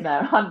 you'd be up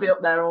yeah. there. I'd be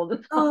up there all the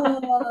time.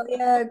 Oh,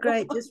 yeah,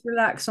 great. Just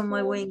relax on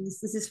my wings.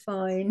 This is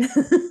fine.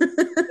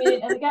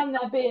 And again,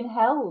 they're being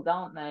held,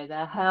 aren't they?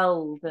 They're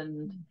held,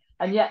 and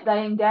yet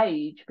they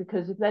engage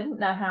because if they didn't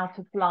know how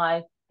to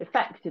fly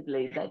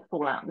effectively, they'd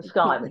fall out of the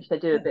sky, which they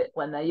do a Yeah, bit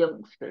when they're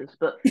youngsters.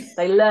 But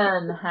they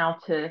learn how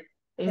to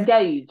yeah,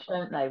 engage,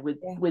 don't they, with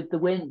yeah, with the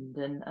wind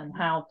and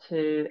how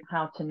to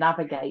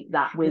navigate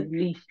that yeah. with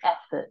least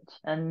effort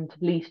and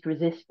least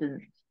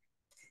resistance.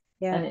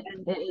 Yeah. And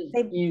And it is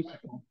they,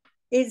 beautiful.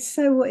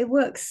 it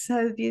works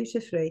so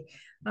beautifully.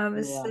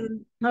 Yeah.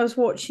 I was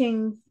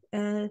watching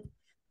the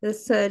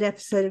third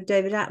episode of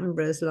David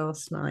Attenborough's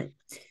last night,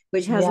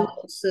 which has Yes.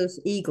 lots of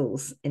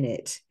eagles in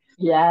it,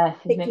 Yes.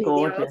 Isn't it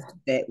particularly the gorgeous? after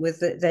bit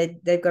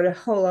with they've got a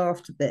whole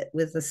after bit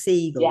with the Yeah.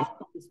 seagulls.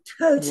 It's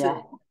Yeah.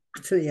 totally,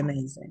 utterly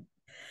amazing.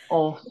 You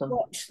Awesome.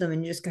 watch them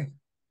and you just go,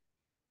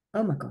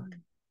 oh my God.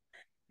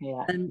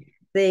 Yeah. And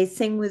the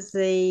thing with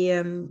the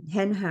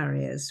hen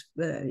harriers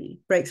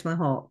breaks my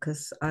heart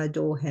because I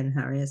adore hen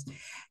harriers.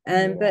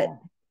 But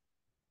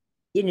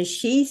Yeah.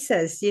 she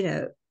says,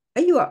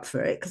 are you up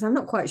for it? Because I'm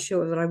not quite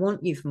sure that I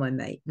want you for my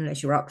mate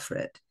unless you're up for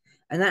it.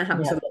 And that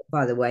happens a Yeah. lot,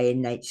 by the way,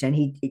 in nature. And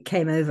he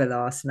came over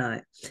last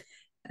night.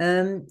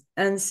 And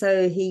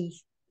so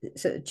he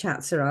sort of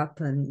chats her up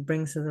and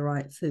brings her the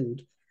right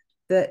food.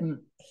 But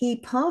Mm. he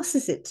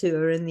passes it to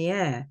her in the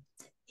air.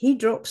 He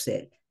drops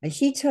it, and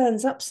she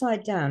turns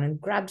upside down and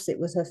grabs it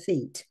with her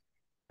feet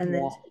and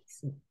then Yeah.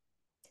 takes it.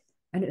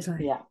 And it's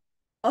like, Yeah.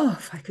 oh,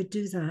 if I could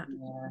do that.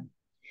 Yeah.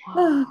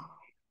 Oh,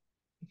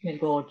 Isn't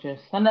it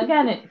gorgeous? And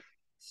again, it's,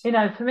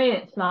 for me,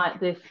 it's like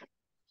this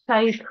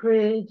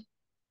sacred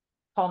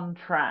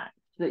contract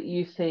that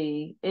you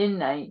see in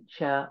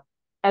nature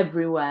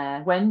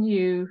everywhere when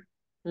you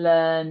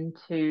learn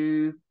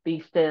to be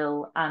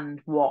still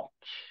and watch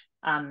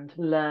and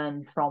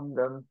learn from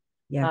them.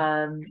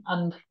 yeah,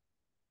 And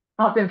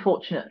I've been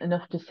fortunate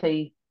enough to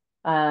see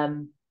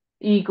um,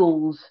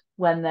 eagles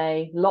when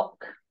they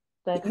lock.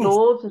 their Yes,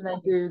 claws, and they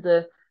do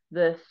the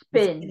the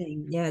spin,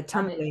 spinning, yeah, and it's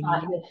like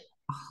tumbling.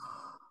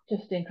 this,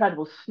 just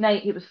incredible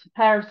snake. It was a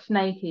pair of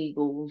snake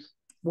eagles,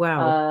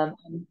 Wow.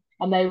 um,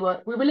 and we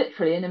were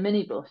literally in a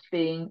minibus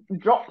being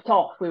dropped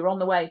off. We were on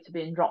the way to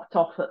being dropped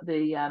off at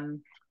the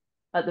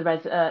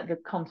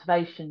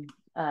conservation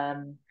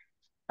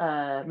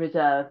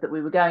reserve that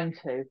we were going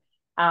to,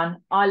 and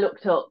I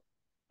looked up,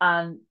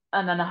 and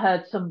then I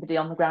heard somebody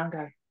on the ground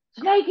go,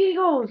 "Snake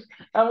eagles!"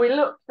 And we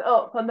looked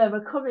up, and they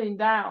were coming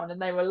down,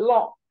 and they were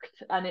locked,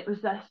 and it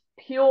was this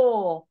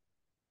pure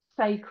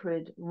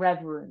sacred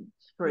reverence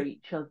for Yeah.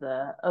 each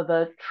other, of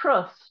a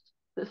trust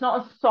that's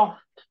not a soft,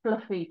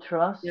 fluffy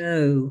trust.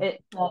 No.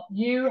 It's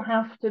you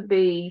have to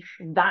be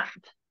that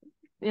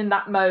in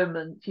that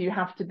moment, you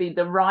have to be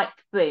the right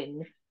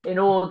thing in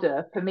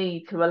order for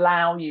me to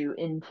allow you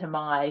into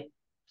my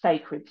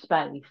sacred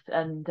space.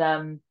 And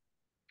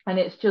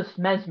it's just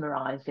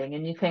mesmerizing.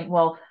 And you think,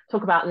 well,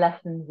 talk about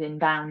lessons in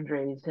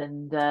boundaries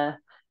and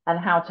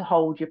how to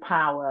hold your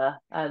power,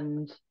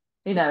 and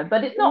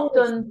but it's not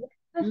Yes. done.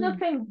 There's Mm.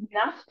 nothing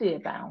nasty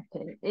about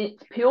it.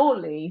 It's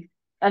purely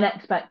an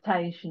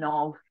expectation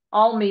of,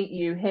 I'll meet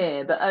you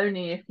here, but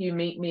only if you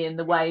meet me in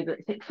the way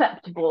that's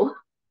acceptable.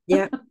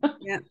 Yeah.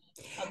 Yeah.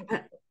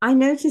 I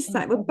noticed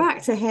that we're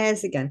back to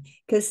hares again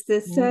because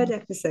the third Mm.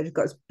 episode has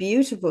got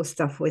beautiful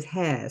stuff with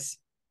hares,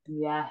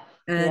 Yes,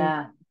 and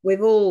yeah,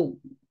 we've all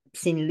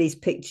seen at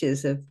least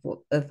pictures of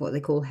what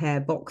they call hare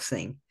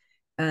boxing,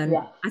 and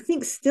yes, I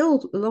think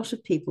still a lot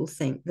of people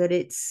think that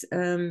it's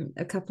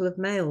a couple of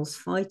males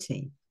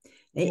fighting.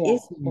 It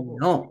yes, is but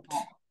it's not. not.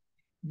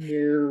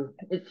 No,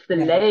 it's the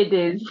No.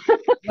 ladies.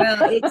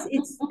 Well,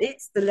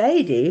 it's the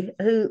lady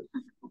who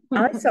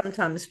I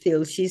sometimes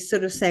feel she's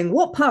sort of saying,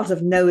 "What part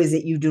of no is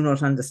it you do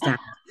not understand?"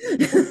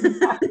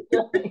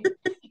 Exactly.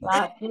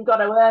 Like, you've got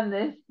to earn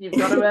this, you've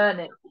got to earn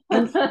it.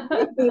 And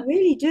they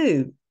really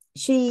do.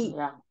 She,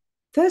 Yeah,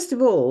 first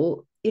of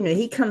all,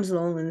 he comes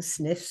along and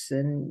sniffs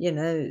and,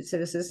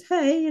 sort of says,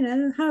 "Hey,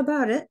 how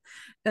about it?"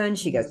 And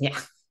she goes, "Yeah."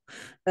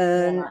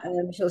 And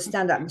yeah. she'll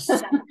stand up and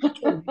smack his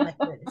chin like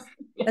this.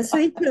 And so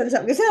he looks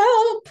up and goes,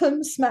 "Help!"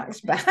 and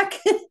smacks back.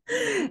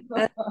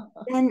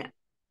 And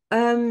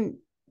then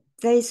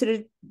they sort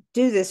of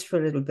do this for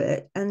a little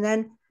bit. And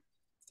then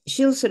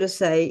she'll sort of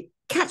say,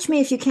 "Catch me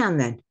if you can,"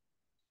 then.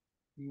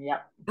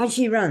 Yep, And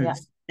she yep,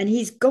 runs. And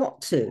he's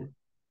got to.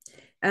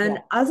 And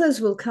yes,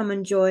 others will come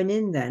and join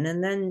in then,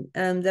 and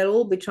then they'll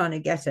all be trying to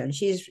get her, and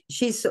she's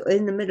sort of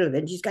in the middle of it,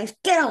 and she's going,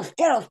 "Get off,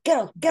 get off, get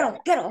off, get off,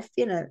 get off,"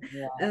 yeah,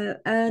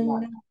 and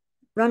yeah,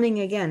 running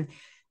again.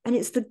 And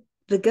it's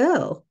the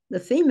girl, the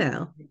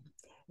female,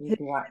 who,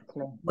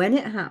 exactly. when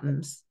it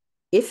happens,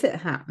 if it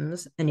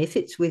happens, and if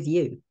it's with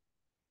you.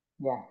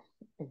 Yes,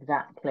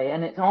 exactly.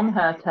 And it's on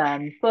her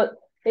terms, but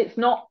it's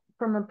not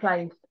from a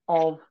place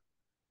of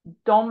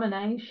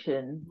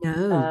domination,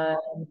 No.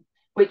 um,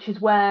 which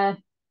is where,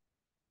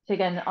 so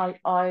again,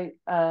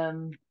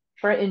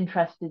 very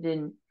interested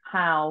in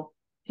how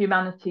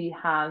humanity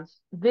has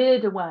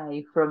veered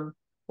away from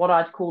what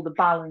I'd call the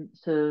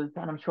balance of,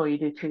 and I'm sure you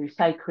do too,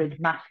 sacred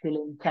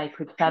masculine,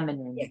 sacred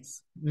feminine,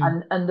 Yes.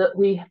 Mm. and that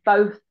we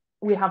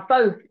have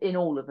both in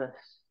all of us.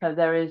 So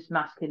there is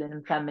masculine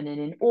and feminine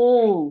in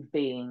all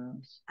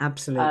beings,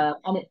 Absolutely.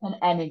 and it's an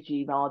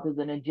energy rather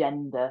than a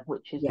gender,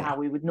 which is Yeah. how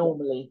we would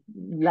normally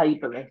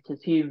label it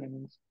as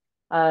humans.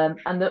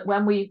 And that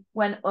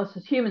when us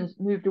as humans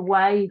moved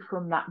away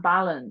from that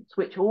balance,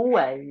 which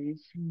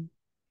always, Mm.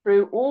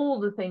 through all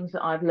the things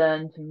that I've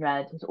learned and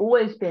read, has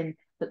always been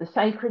that the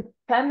sacred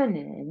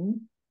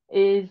feminine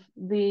is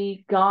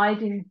the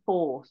guiding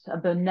force, a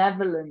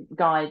benevolent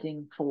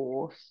guiding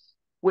force,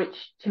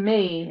 which to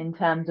me, in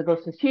terms of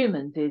us as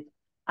humans, is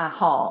our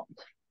heart,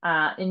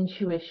 our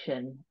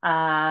intuition,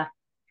 our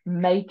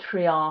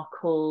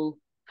matriarchal,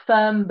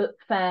 firm but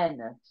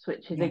fairness,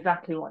 which is Yeah.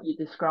 exactly what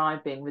you're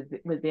describing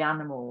with the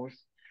animals.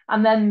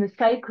 And then the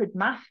sacred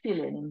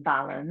masculine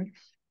imbalance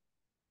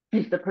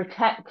is the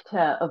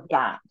protector of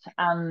Yeah. that,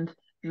 and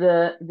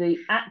the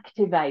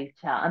activator,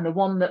 and the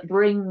one that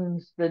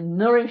brings the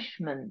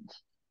nourishment,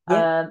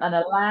 Yeah. and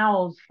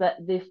allows that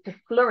this to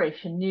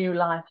flourish and new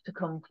life to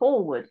come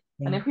forward.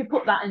 And Yeah. if we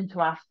put that into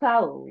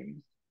ourselves,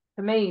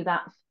 for me,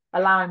 that's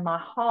allowing my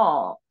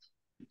heart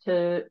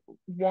to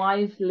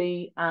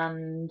wisely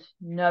and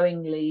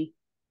knowingly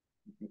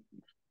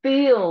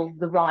feel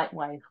the right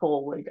way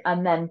forward,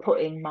 and then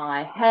putting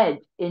my head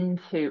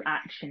into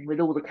action with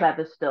all the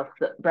clever stuff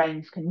that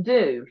brains can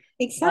do,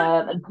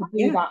 Exactly. and to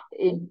do Yeah. that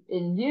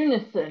in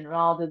unison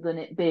rather than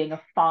it being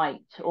a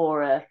fight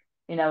or a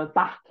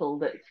battle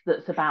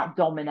that's about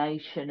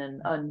domination,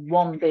 and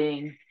one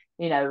being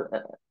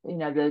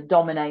the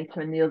dominator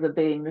and the other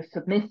being the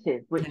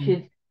submissive, which No.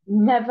 is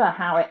never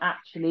how it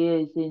actually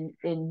is in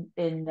Not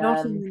in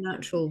the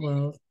natural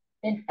world.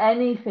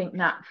 anything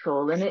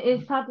natural. And it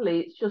is,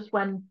 sadly, it's just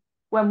when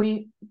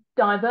we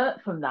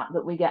divert from that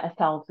we get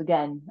ourselves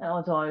again,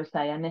 as I always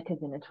say, our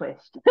knickers in a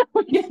twist.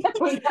 We get in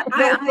all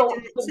I do sorts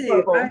it of too.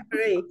 I trouble.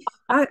 agree.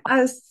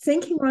 I was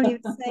thinking while you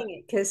were saying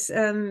it because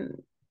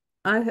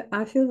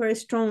I feel very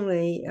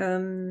strongly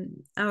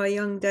our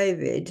young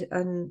David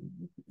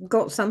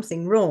got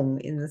something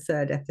wrong in the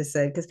third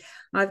episode, because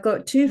I've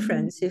got two Mm.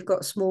 friends who've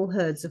got small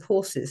herds of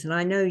horses, and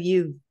I know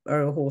you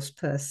are a horse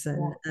person,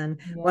 Yeah, and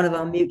one of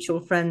our yeah,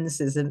 mutual friends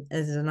is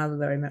another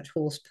very much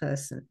horse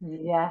person.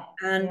 yeah,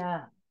 And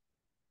yeah.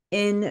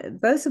 in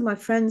both of my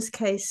friends'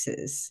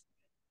 cases,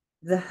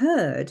 the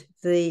herd,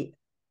 the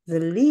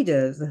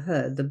leader of the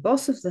herd, the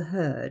boss of the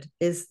herd,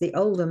 is the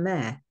older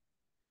mare.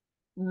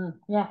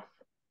 Yes,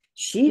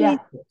 She leads yes,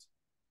 it.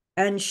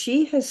 And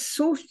she has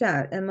sorted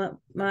out, and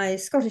my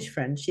Scottish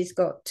friend, she's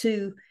got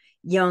two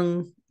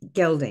young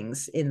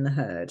geldings in the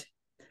herd.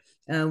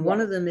 One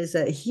yes. of them is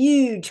a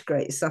huge,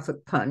 great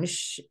Suffolk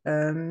punch,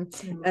 and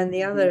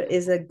the other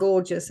is Beautiful. a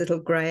gorgeous little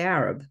grey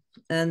Arab.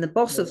 And the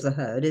boss of Yeah. the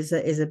herd is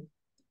a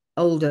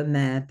older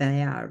mare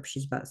bay Arab.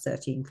 She's about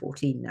 13,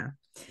 14 now.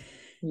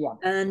 Yeah.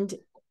 And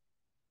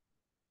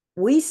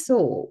we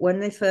thought when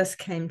they first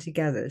came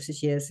together, this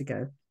is years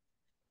ago,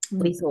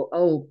 we Mm. thought,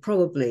 oh,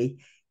 probably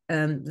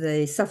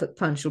the Suffolk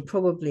punch will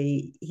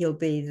probably he'll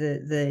be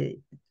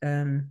the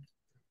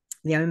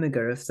omega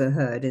of the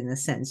herd, in a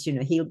sense.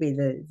 He'll be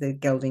the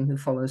gelding who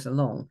follows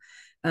along,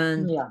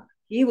 and Yeah.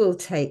 he will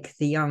take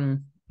the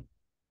young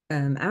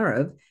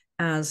Arab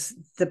as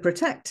the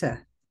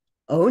protector.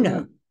 Oh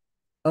no, Mm.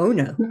 oh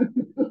no,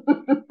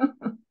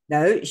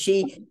 no.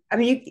 I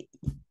mean,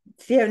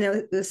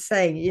 Fiona was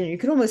saying, you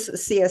can almost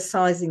see her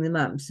sizing them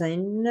up,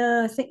 saying,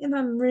 "No, I think if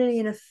I'm really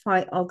in a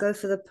fight, I'll go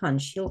for the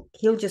punch.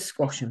 He'll just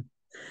squash him."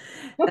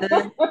 And,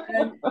 and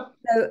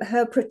so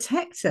her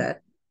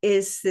protector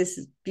is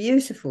this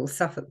beautiful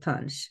Suffolk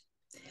punch,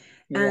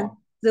 and Yeah.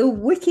 the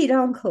wicked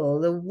uncle,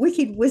 the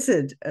wicked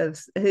wizard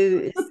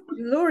who is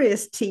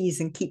glorious tease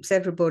and keeps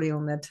everybody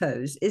on their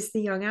toes, is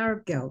the young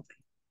Arab girl.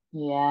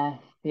 Yeah.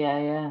 Yeah.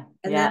 Yeah.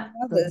 And then Yeah.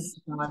 the Doesn't others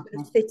surprise sort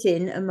me. of fit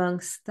in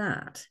amongst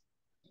that.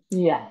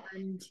 Yes.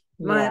 And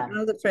my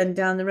Yeah. other friend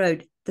down the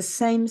road, the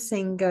same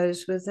thing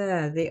goes with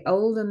there. The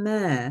older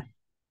mare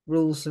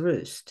rules the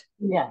roost.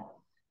 Yeah.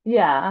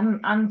 Yeah.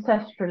 And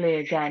ancestrally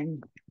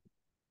again.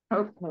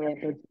 Hopefully a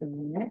good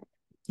thing.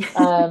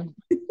 I've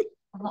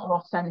not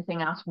lost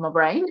anything else from my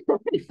brain.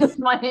 It's just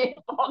my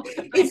earphones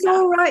coming It's out.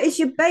 all right. It's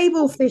your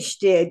Babel fish,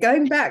 dear.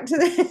 Going back to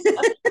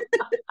the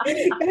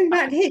going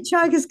back to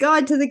Hitchhiker's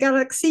Guide to the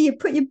Galaxy, you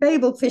put your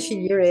Babel fish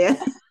in your ear.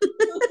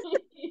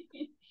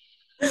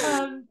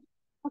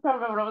 I can't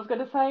remember what I was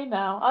going to say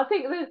now. I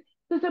think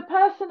there's a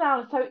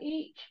personality. So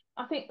each,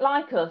 I think,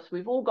 like us,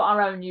 we've all got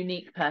our own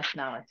unique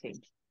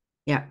personality.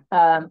 Yeah.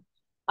 Um,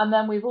 and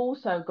then we've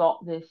also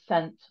got this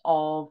sense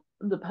of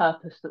the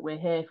purpose that we're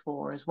here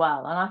for as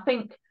well. And I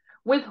think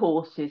with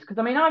horses, because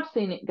I mean, I've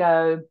seen it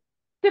go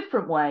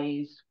different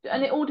ways,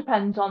 and it all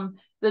depends on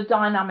the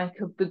dynamic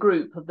of the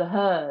group, of the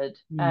herd.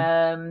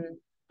 Mm.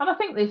 And I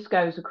think this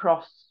goes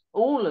across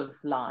all of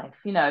life.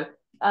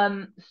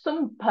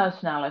 Some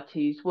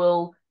personalities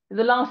will,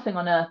 the last thing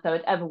on earth they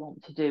would ever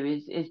want to do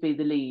is be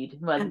the lead,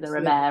 whether they're a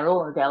Absolutely. mare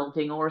or a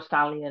gelding or a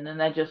stallion, and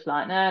they're just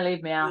like, no,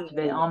 leave me No, out of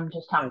it. no, no. I'm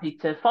just No. happy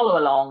to follow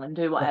along and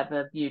do Yeah.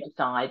 whatever you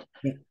decide.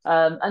 Yeah.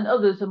 And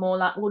others are more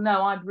like, well,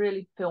 no, I'd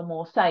really feel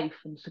more safe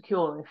and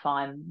secure if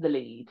I'm the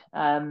lead.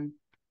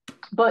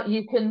 But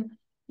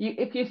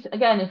if you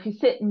again, if you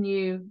sit and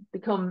you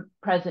become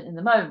present in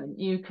the moment,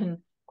 you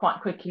can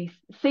quite quickly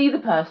see the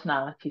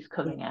personalities Yeah.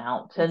 coming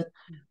out. Yes.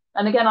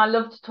 And again, I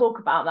love to talk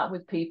about that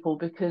with people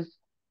because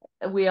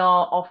we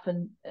are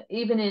often,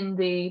 even in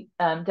the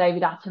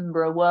David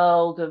Attenborough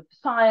world of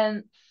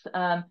science,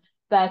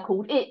 they're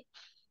called it's.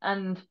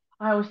 And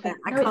I always Yeah, think,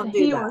 I no, it's a can't do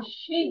he or that. a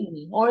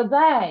she or a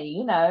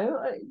they.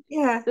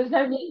 Yeah. There's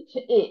no need to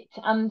it.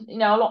 And,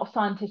 a lot of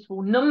scientists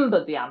will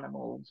number the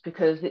animals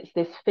because it's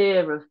this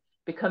fear of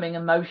becoming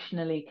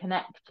emotionally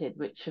connected,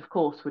 which of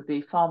course would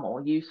be far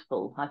more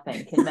useful, I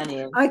think, in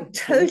many I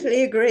instances.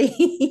 totally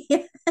agree.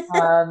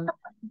 Um,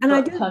 And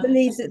I but don't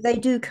believe that they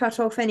do cut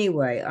off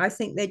anyway. I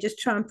think they just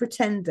try and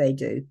pretend they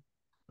do.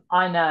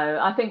 I know.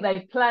 I think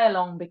they play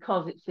along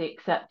because it's the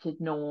accepted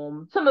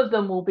norm. Some of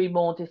them will be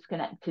more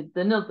disconnected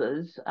than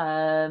others.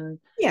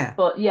 Yeah.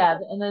 But yeah,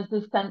 and there's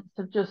this sense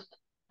of just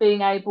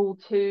being able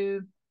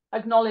to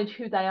acknowledge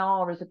who they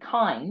are as a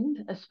kind,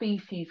 a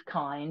species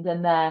kind,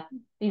 and their,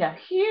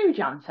 huge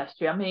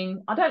ancestry. I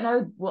mean, I don't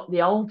know what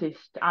the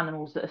oldest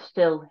animals that are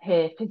still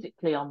here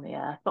physically on the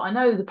earth, but I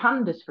know the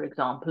pandas, for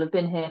example, have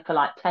been here for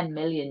like 10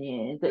 million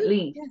years at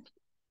least.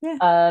 Yeah.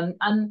 Yeah.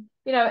 And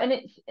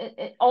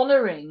it's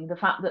honoring the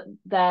fact that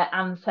their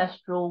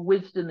ancestral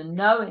wisdom and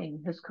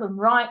knowing has come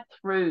right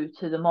through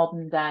to the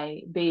modern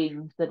day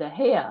beings that are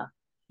here,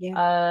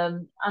 Yeah.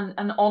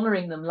 and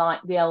honoring them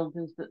like the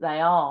elders that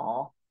they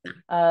are,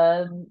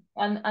 and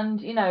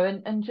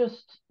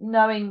just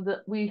knowing that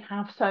we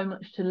have so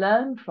much to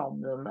learn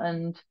from them,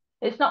 and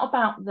it's not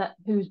about that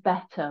who's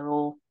better,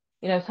 or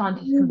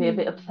scientists can be a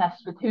bit Mm.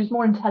 obsessed with who's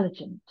more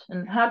intelligent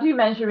and how do you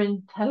measure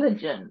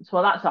intelligence.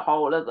 Well, that's a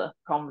whole other Well,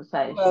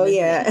 conversation, isn't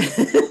yeah.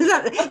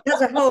 it?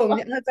 That's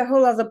a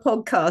whole other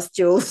podcast,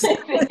 Jules.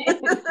 It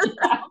is,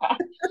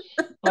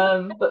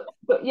 yeah.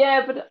 But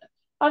yeah, but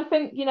I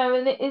think,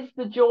 and it is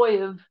the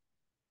joy of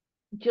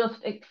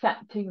just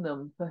accepting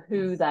them for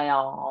who they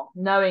are,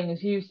 knowing,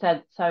 as you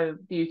said so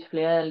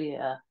beautifully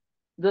earlier,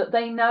 that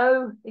they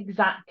know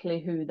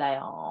exactly who they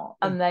are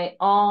Yeah. and they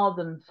are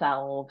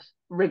themselves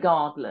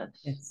regardless.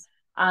 Yes.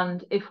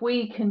 And if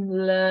we can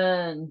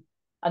learn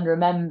and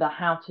remember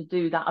how to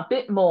do that a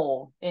bit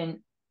more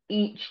in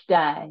each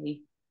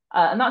day,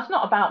 and that's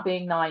not about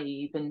being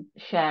naive and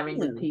sharing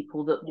with No.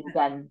 people that will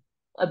then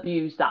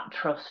abuse that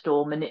trust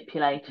or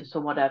manipulate us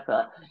or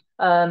whatever.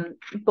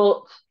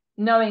 But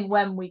knowing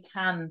when we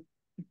can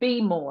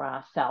be more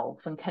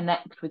ourselves and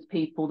connect with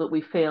people that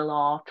we feel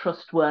are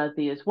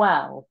trustworthy as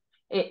well,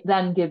 it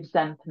then gives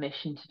them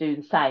permission to do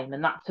the same.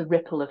 And that's a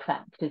ripple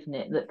effect, isn't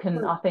it? That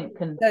can, Oh, I think,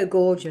 can so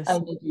gorgeous.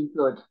 only do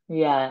good.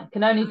 Yeah,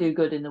 can only do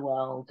good in the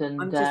world. I'm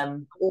And just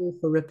all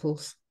for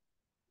ripples.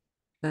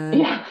 Um,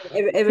 yes,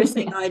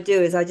 everything I do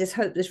is I just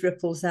hope this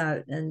ripples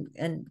out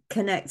and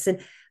connects. And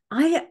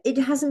it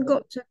hasn't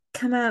got to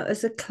come out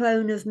as a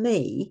clone of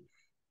me.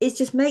 It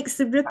just makes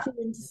the ripple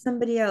into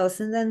somebody else,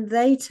 and then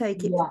they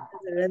take it yeah,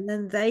 further, and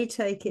then they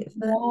take it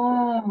further.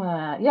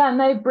 yeah, yeah. And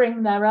they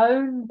bring their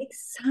own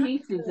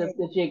pieces of Exactly.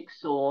 the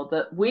jigsaw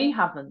that Yeah. we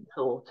haven't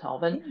thought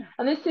of. Yeah.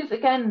 And this is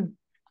again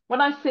when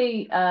I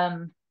see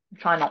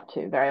try not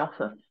to very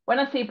often, when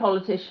I see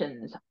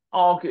politicians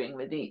arguing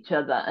with each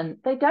other and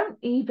they don't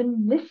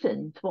even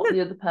listen to what No.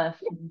 the other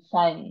person's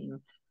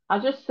saying. I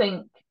just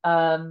think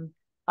I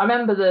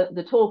remember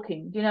the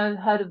talking, do you know,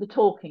 heard of the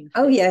talking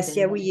Oh sticks yes,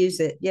 yeah, in we use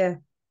it. Yeah.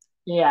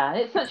 yeah,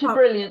 it's I such a can't,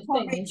 brilliant I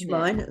can't thing, reach isn't it?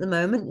 mine at the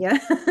moment. Yeah.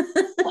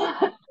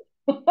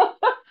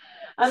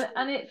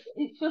 And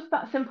it's just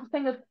that simple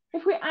thing of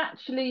if we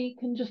actually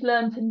can just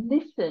learn to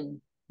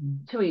listen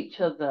to each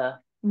other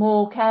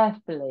more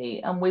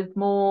carefully and with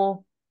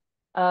more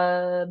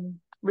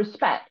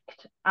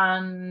respect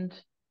and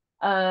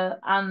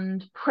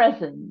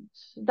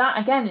presence, that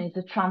again is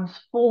a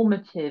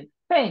transformative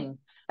thing.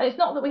 And it's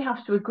not that we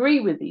have to agree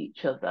with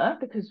each other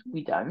because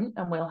we don't,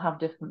 and we'll have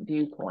different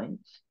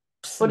viewpoints.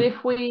 But Absolutely.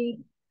 if we,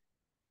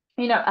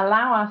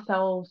 allow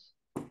ourselves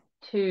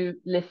to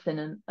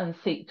listen and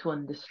seek to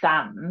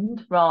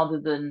understand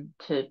rather than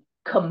to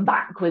come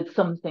back with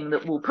something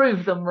that will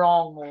prove them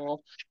wrong or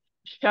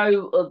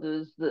show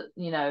others that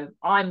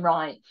I'm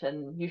right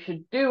and you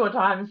should do what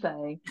I'm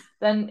saying,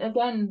 then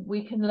again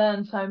we can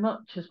learn so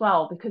much as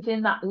well, because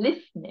in that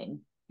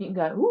listening you can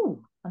go,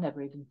 ooh, I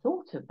never even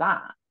thought of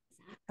that,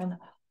 and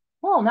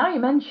well, now you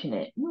mention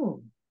it,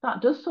 ooh,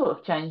 that does sort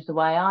of change the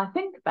way I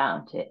think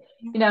about it,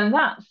 and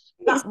It's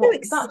so that's what we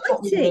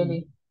exciting.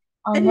 really,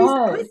 I It is,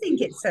 know, I it's think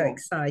it's so beautiful.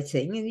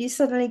 exciting. And you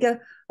suddenly go,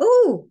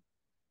 oh,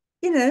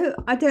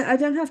 I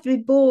don't have to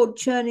be bored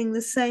churning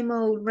the same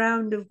old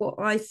round of what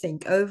I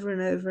think over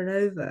and over and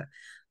over.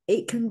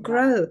 It can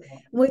grow.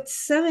 Exactly. We're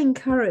so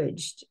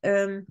encouraged.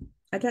 I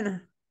don't know.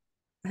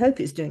 I hope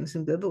it's doing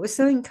some good, but we're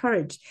so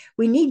encouraged.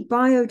 We need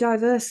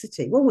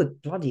biodiversity. Well, we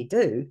bloody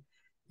do.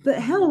 But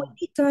hell, we Yeah,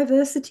 need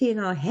diversity in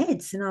our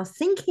heads and our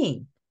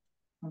thinking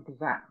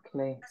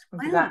exactly, as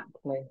well.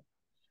 exactly.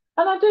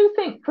 And I do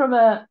think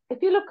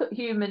if you look at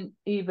human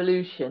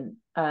evolution,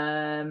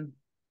 and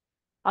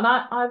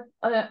I've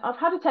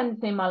had a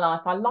tendency in my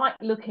life. I like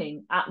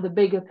looking at the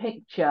bigger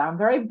picture. I'm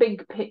very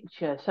big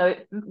picture, so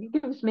it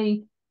gives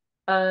me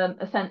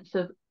a sense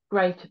of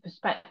greater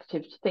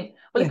perspective to think.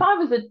 Well, if Yeah. I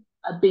was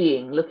a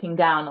being looking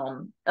down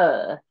on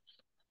Earth,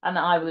 and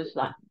I was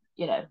like,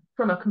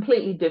 from a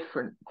completely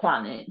different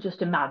planet,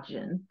 just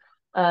imagine.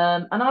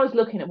 And I was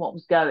looking at what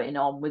was going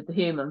on with the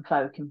human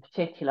folk in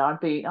particular. I'd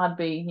be,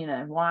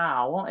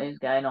 wow, what is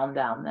going on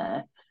down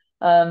there?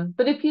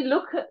 But if you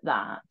look at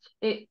that,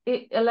 it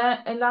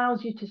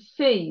allows you to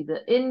see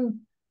that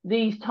in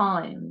these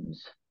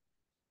times,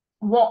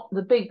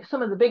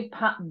 some of the big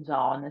patterns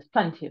are, and there's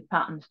plenty of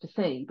patterns to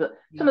see, but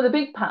some of the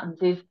big patterns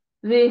is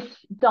this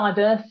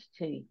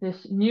diversity,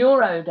 this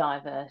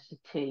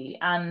neurodiversity,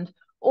 and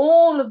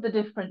all of the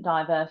different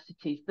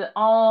diversities that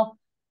are,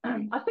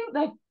 I think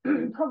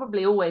they've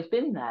probably always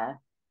been there,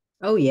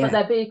 Oh, but yeah.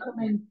 they're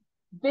becoming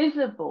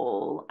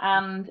visible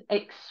and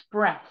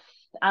expressed.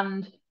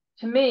 And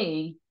to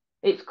me,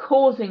 it's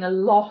causing a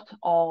lot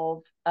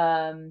of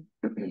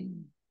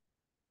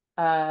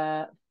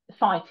uh,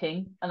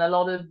 fighting and a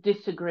lot of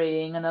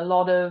disagreeing and a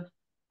lot of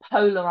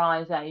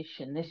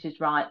polarization. This is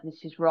right,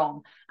 this is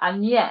wrong.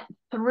 And yet,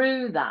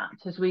 through that,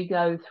 as we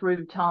go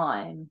through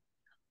time,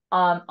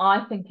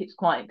 I think it's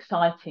quite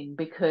exciting,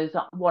 because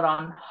what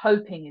I'm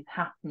hoping is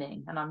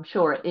happening, and I'm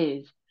sure it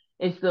is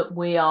that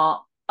we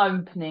are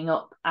opening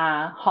up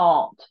our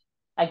heart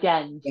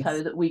again Yes.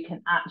 so that we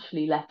can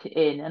actually let it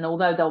in. And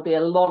although there'll be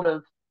a lot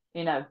of,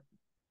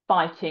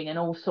 fighting and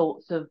all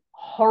sorts of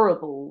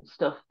horrible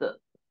stuff that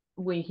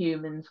we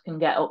humans can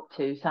get up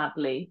to,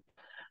 sadly,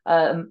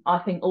 I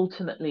think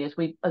ultimately as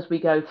we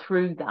go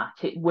through that,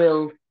 it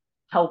will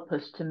help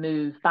us to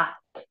move back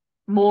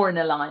more in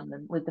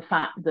alignment with the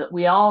fact that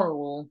we are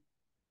all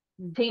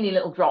teeny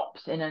little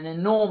drops in an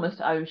enormous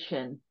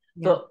ocean,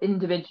 Yeah. but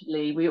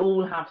individually we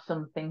all have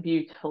something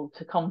beautiful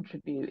to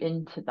contribute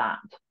into that.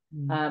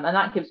 Mm. And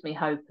that gives me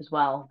hope as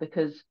well,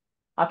 because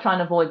I try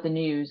and avoid the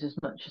news as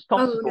much as Oh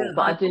possible, no,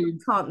 but I I do.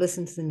 can't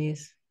listen to the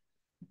news.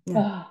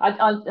 No.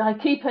 I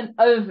keep an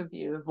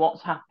overview of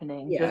what's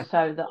happening Yeah. just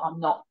so that I'm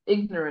not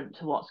ignorant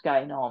to what's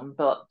going on.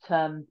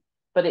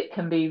 But it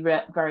can be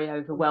very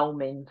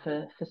overwhelming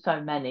for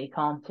so many,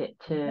 can't it?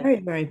 Very,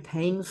 very To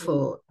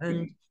painful.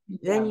 And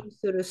then yeah, you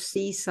sort of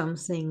see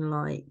something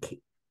like,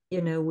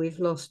 we've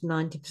lost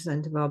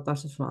 90% of our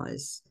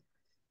butterflies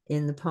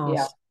in the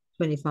yeah, past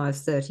 25,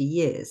 30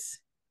 years,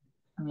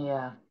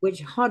 yeah,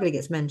 which hardly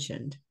gets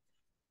mentioned.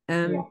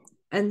 yeah,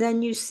 And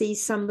then you see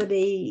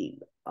somebody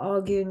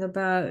arguing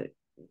about,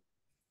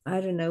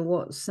 I don't know,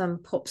 what some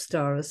pop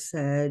star has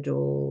said,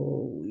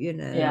 or,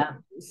 yeah.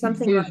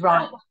 something like Who's that.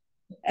 right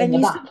in And the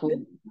you think,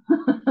 battle?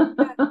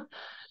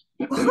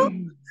 what?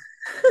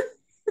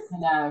 I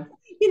know.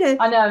 You know,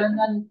 I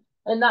know,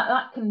 and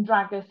that can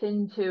drag us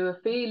into a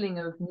feeling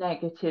of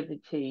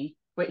negativity,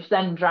 which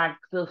then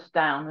drags us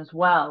down as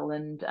well.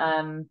 And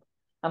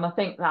I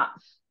think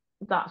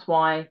that's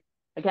why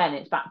again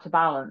it's back to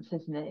balance,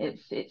 isn't it?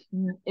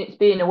 It's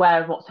being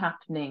aware of what's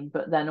happening,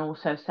 but then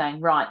also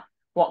saying, right,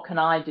 what can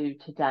I do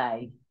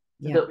today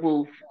yeah, that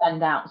will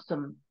send out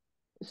some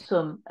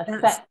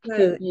that's so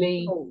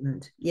effectively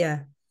important. Yeah,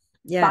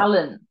 yeah.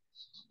 balance,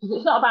 because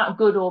it's not about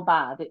good or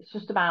bad, it's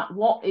just about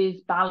what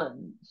is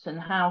balance and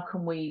how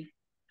can we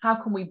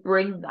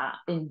bring that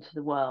into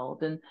the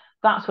world. And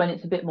that's when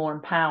it's a bit more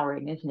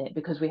empowering, isn't it,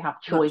 because we have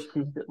Much choices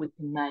more, that we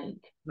can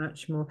make.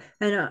 much more.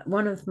 And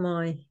one of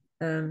my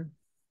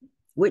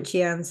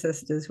witchy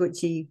ancestors,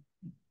 witchy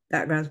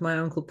backgrounds, my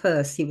uncle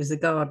Percy, he was a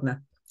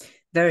gardener,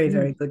 very,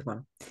 very Mm. good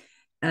one.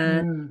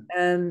 And Mm.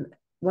 um,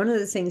 one of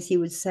the things he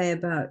would say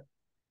about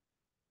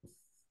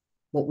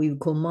what we would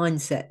call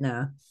mindset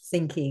now,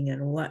 thinking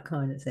and all that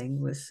kind of thing,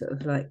 was sort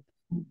of like,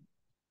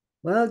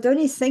 well, don't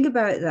you think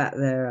about that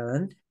there,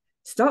 Ellen?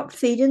 Stop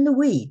feeding the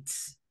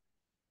weeds.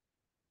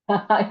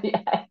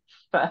 Yes,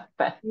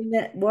 perfect.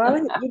 While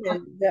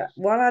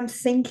I'm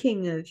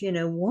thinking of,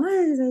 why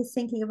are they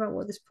thinking about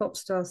what this pop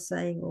star's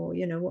saying, or,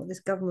 what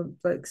this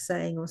government bloke's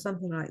saying, or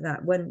something like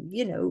that, when,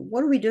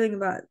 what are we doing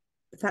about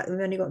the fact that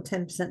we've only got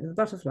 10% of the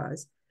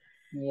butterflies?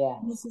 Yes.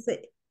 And this is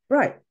it.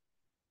 Right.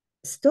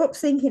 Stop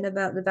thinking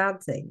about the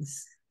bad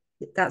things.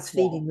 That's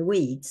Yeah. feeding the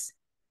weeds.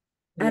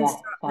 And Yes,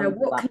 start, I now, love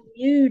what that. can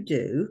you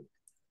do?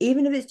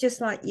 Even if it's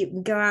just like you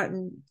can go out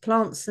and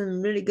plant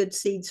some really good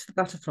seeds for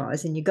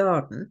butterflies in your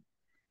garden,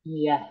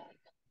 Yes,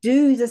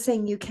 do the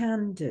thing you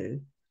can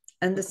do.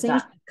 And the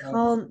things you exactly.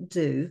 can't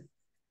do,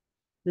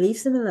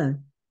 leave them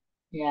alone.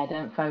 Yeah,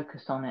 don't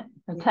focus on it,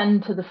 and Yeah.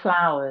 tend to the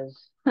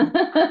flowers.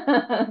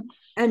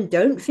 And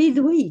don't feed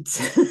the weeds.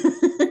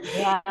 Not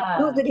Yeah.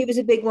 that he was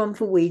a big one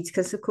for weeds,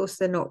 because of course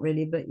they're not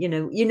really, but you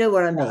know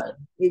what I mean. No.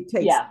 It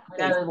takes Yeah, we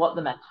takes know what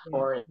the yeah,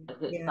 metaphor is.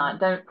 It's yeah. like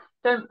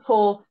don't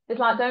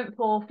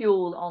pour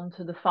fuel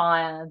onto the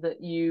fire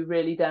that you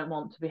really don't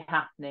want to be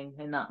happening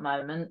in that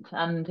moment,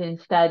 and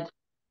instead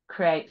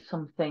create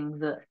something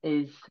that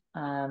is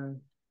um,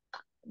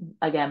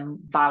 again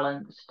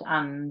balanced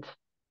and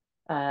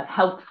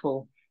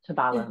helpful to Yeah.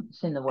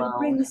 balance in the And world.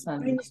 brings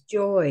And brings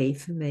joy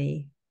for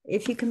me.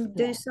 If you can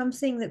do yeah,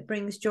 something that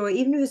brings joy,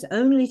 even if it's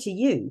only to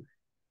you,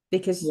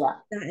 because yeah,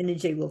 that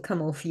energy will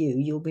come off you.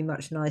 You'll be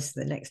much nicer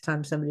the next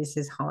time somebody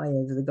says hi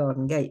over the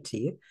garden gate to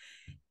you.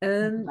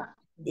 Um, exactly.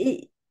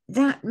 it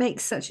that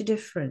makes such a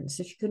difference.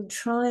 If you can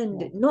try and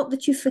Yeah, not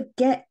that you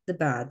forget the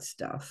bad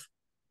stuff,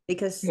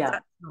 because yeah,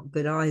 that's not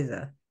good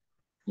either.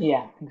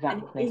 yeah, And it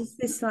exactly. is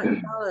this like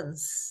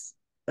balance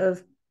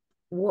of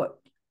what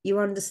you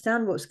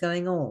understand what's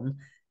going on,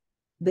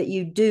 but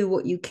you do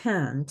what you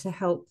can to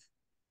help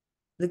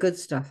the good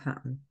stuff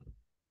happen.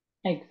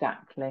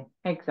 Exactly,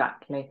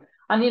 exactly.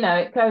 And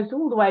it goes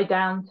all the way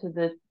down to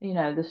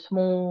the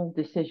small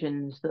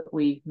decisions that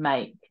we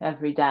make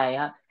every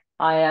day.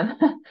 I am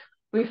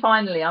we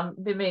finally,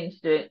 I've been meaning to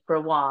do it for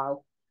a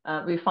while.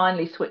 We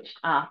finally switched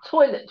our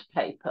toilet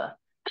paper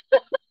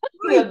the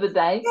Right. other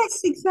day,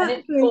 Yes, and it's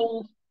exactly.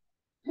 called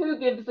Who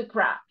Gives a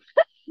Crap?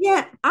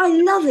 Yeah, I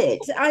love it.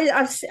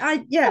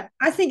 Yeah,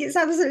 I think it's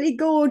absolutely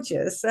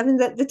gorgeous. I mean,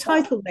 the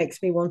title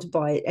makes me want to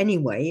buy it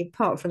anyway,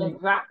 apart from the good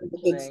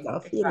Exactly,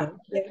 stuff,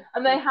 exactly. Yeah.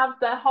 And they have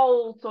their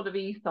whole sort of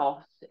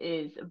ethos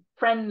is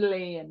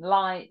friendly and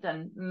light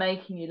and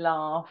making you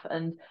laugh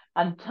and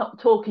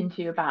talking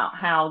to you about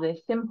how this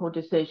simple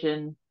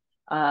decision,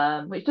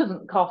 which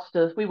doesn't cost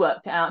us, we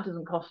worked it out,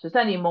 doesn't cost us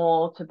any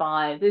more to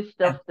buy this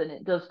Yeah. stuff than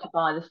it does to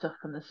buy the stuff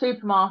from the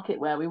supermarket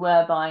where we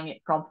were buying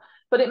it from.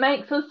 But it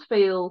makes us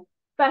feel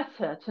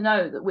better to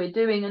know that we're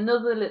doing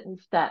another little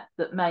step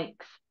that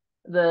makes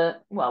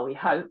we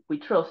hope, we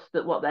trust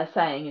that what they're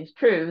saying is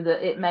true,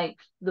 that it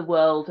makes the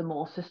world a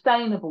more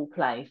sustainable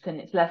place and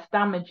it's less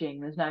damaging,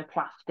 there's no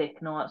plastic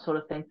and all that sort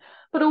of thing.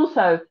 But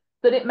also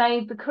that it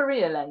made the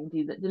courier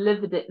lady that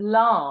delivered it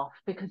laugh,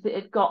 because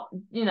it got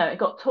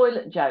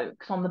toilet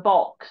jokes on the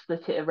box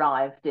that it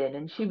arrived in.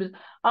 And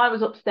I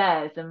was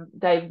upstairs and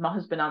David, my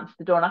husband, answered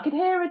the door and I could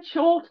hear her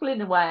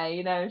chortling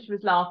away, she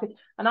was laughing.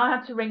 And I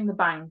had to ring the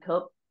bank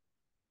up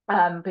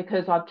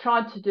because I've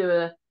tried to do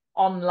a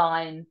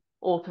online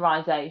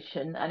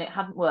authorization and it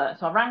hadn't worked.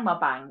 So I rang my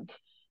bank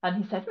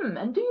and he said,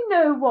 and do you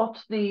know what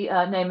the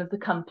name of the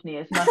company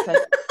is? And I said,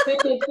 who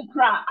gives a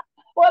crap?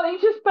 Well,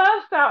 he just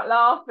burst out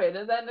laughing.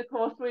 And then, of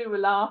course, we were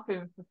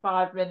laughing for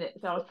 5 minutes.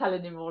 I was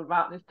telling him all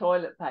about this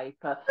toilet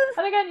paper.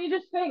 And again, you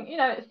just think,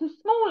 it's the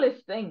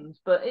smallest things,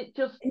 but it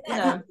just,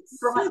 Yeah, that's such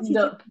a brightened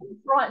difference. up,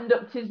 brightened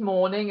up his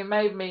morning and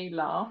made me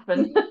laugh. Yeah,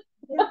 And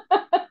yeah.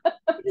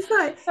 It's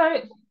like so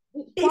it's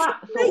if you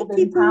that sort make of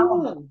people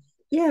laugh, empowerment.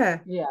 yeah,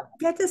 Yeah.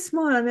 get a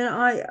smile. I mean,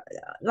 I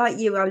like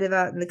you, I live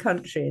out in the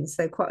country, and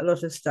so quite a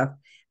lot of stuff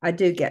I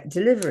do get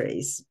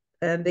deliveries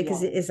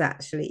because Yeah. it is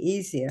actually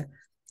easier.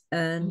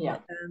 And Yeah.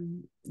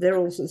 there are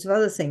all sorts of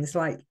other things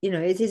like,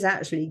 it is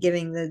actually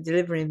giving the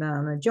delivery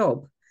man a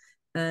job.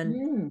 And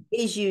Mm,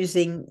 he's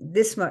using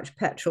this much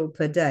petrol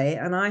per day,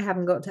 and I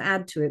haven't got to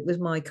add to it with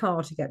my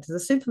car to get to the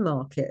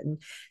supermarket.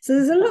 And so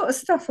there's a lot of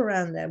exactly. stuff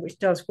around there which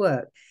does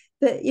work.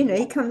 But he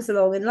Yeah. comes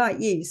along and like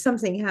you,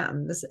 something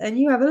happens and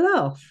you have a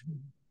laugh.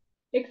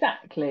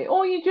 Exactly.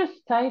 Or you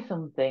just say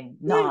something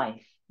Yeah,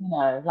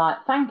 nice,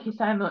 like, thank you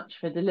so much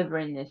for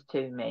delivering this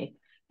to me.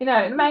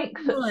 It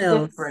makes such a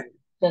miles. difference.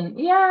 And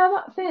yeah,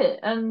 that's it.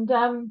 And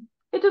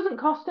it doesn't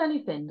cost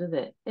anything, does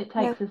it? It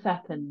Yeah, takes a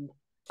second.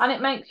 And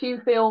it makes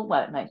you feel,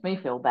 well, it makes me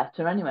feel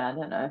better anyway. I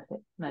don't know if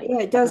it makes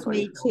yeah, it does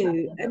everybody me feel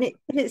too. better, And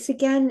but it's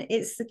again,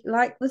 it's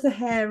like with the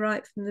hair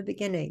right from the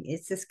beginning.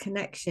 It's this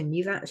connection.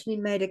 You've actually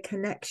made a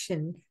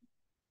connection,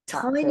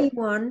 that's tiny it.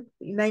 one.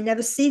 You may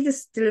never see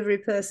this delivery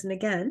person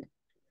again.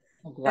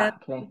 You've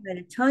Exactly. made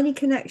a tiny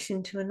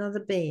connection to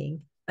another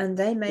being, and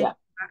they make Yeah.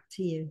 it back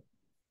to you.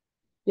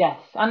 Yes,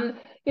 and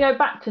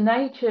back to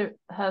nature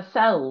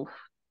herself,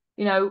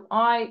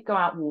 I go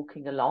out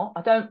walking a lot.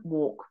 I don't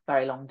walk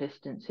very long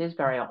distances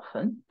very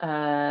often,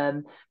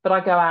 but I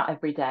go out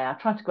every day. I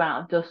try to go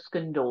out at dusk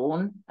and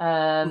dawn,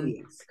 Oh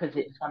yes, because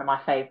it's one of my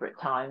favourite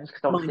times,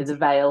 because mine obviously the too.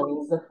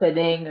 veils are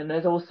thinning and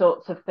there's all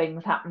sorts of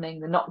things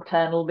happening. The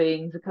nocturnal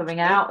beings are coming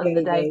out and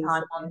the Goes.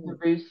 daytime ones Yeah, are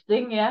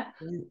roosting, yeah.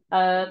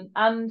 yeah.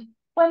 And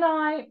when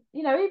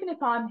even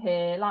if I'm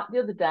here, like the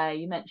other day,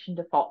 you mentioned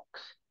a fox.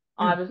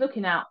 I Mm. was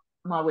looking out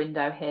my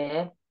window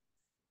here.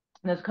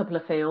 And there's a couple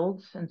of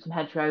fields and some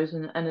hedgerows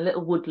and a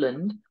little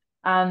woodland.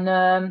 And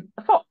a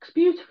fox,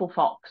 beautiful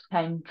fox,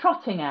 came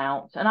trotting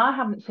out. And I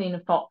haven't seen a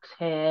fox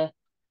here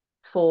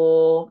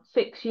for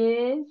 6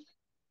 years.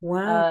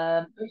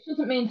 Wow. Which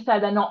doesn't mean to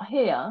say they're not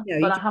here, No, but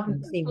you I just haven't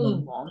haven't seen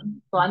seen one.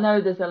 one. But I know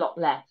there's a lot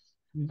less.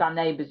 Mm. So our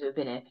neighbours who have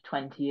been here for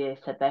 20 years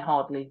said they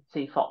hardly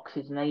see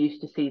foxes and they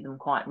used to see them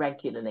quite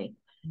regularly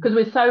because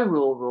we're so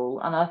rural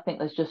and I think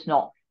there's just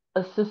not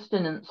a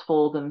sustenance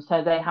for them.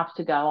 So they have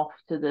to go off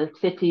to the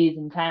cities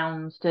and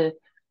towns to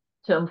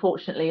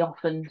unfortunately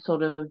often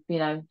sort of,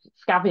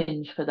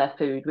 scavenge for their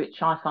food,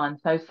 which I find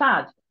so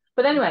sad.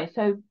 But anyway,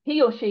 so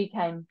he or she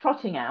came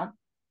trotting out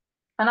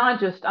and I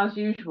just, as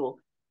usual,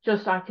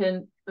 just I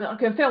can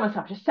feel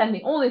myself just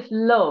sending all this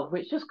love,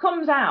 which just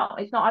comes out.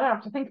 It's not, I don't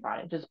have to think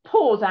about it, it just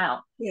pours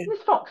out. Yeah. And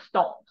this fox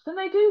stops and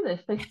they do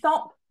this. They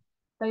stop,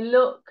 they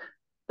look,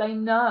 they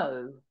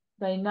know,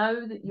 they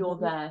know that you're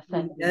there You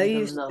know sending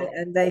you them love.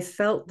 and they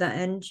felt that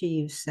energy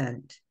you've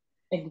sent.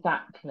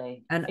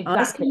 Exactly. And I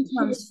Exactly.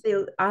 sometimes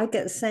feel I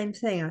get the same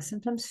thing. I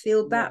sometimes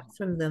feel Yeah, back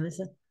from them. It's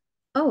a,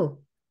 oh,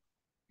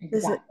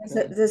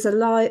 exactly. there's a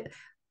live.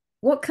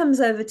 What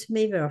comes over to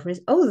me very often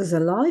is, oh, there's a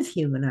live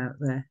human out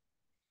there.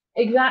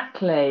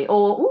 Exactly.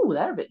 Or, oh,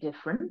 they're a bit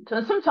different.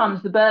 And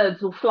sometimes the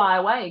birds will fly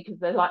away because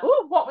they're like,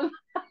 oh, what was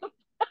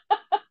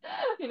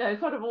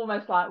sort of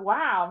almost like,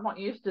 wow, I'm not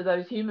used to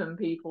those human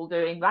people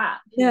doing that,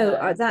 No,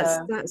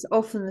 So that's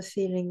often the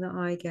feeling that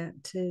I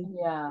get too.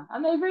 yeah,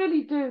 and they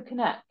really do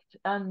connect.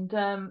 And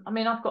I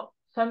mean, I've got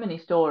so many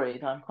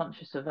stories. I'm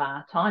conscious of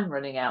our time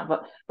running out,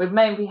 but we've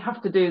maybe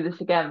have to do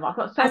this again. But I've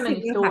got I so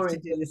think many we'll have to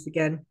stories do of this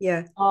again.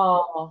 Yeah,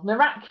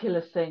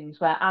 miraculous things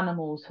where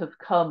animals have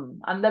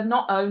come and they've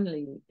not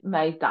only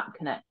made that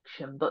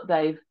connection, but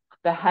they've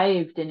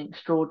behaved in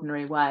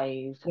extraordinary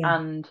ways. yeah.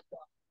 And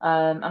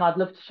I'd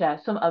love to share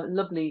a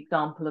lovely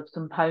example of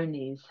some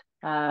ponies.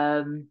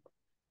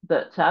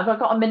 But have I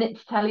got a minute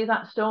to tell you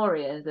that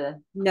story?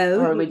 No,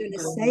 Or are you're we going to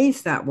doing?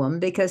 save that one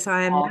because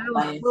I am Oh,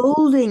 now same.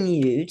 holding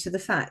you to the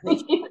fact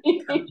that you have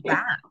to come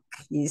back.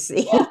 You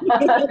see.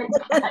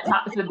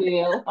 That's the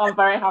deal. I'm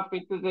very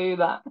happy to do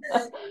that.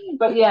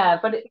 But yeah,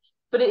 but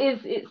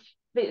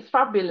it's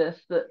fabulous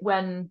that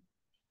when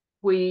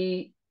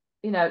we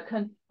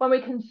can when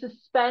we can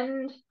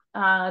suspend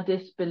our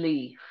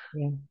disbelief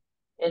Yeah,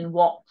 in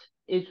what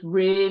is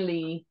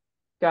really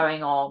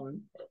going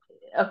on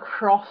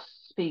across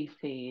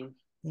species,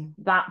 yeah.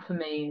 that for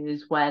me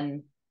is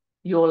when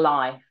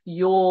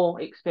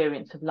your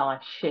experience of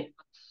life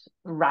shifts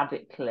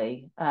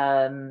radically,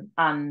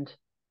 and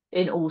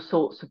in all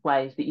sorts of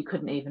ways that you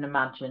couldn't even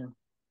imagine.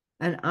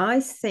 And I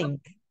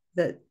think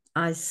that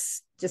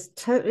just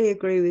totally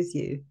agree with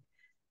you.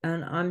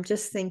 And I'm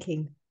just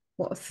thinking,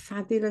 what a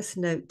fabulous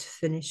note to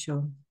finish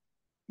on.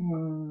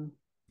 Mm,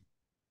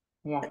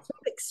 yes. Let's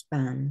all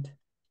expand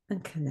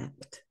and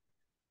connect.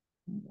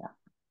 Yeah.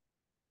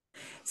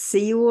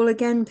 See you all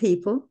again,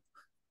 people.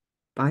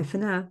 Bye for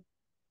now.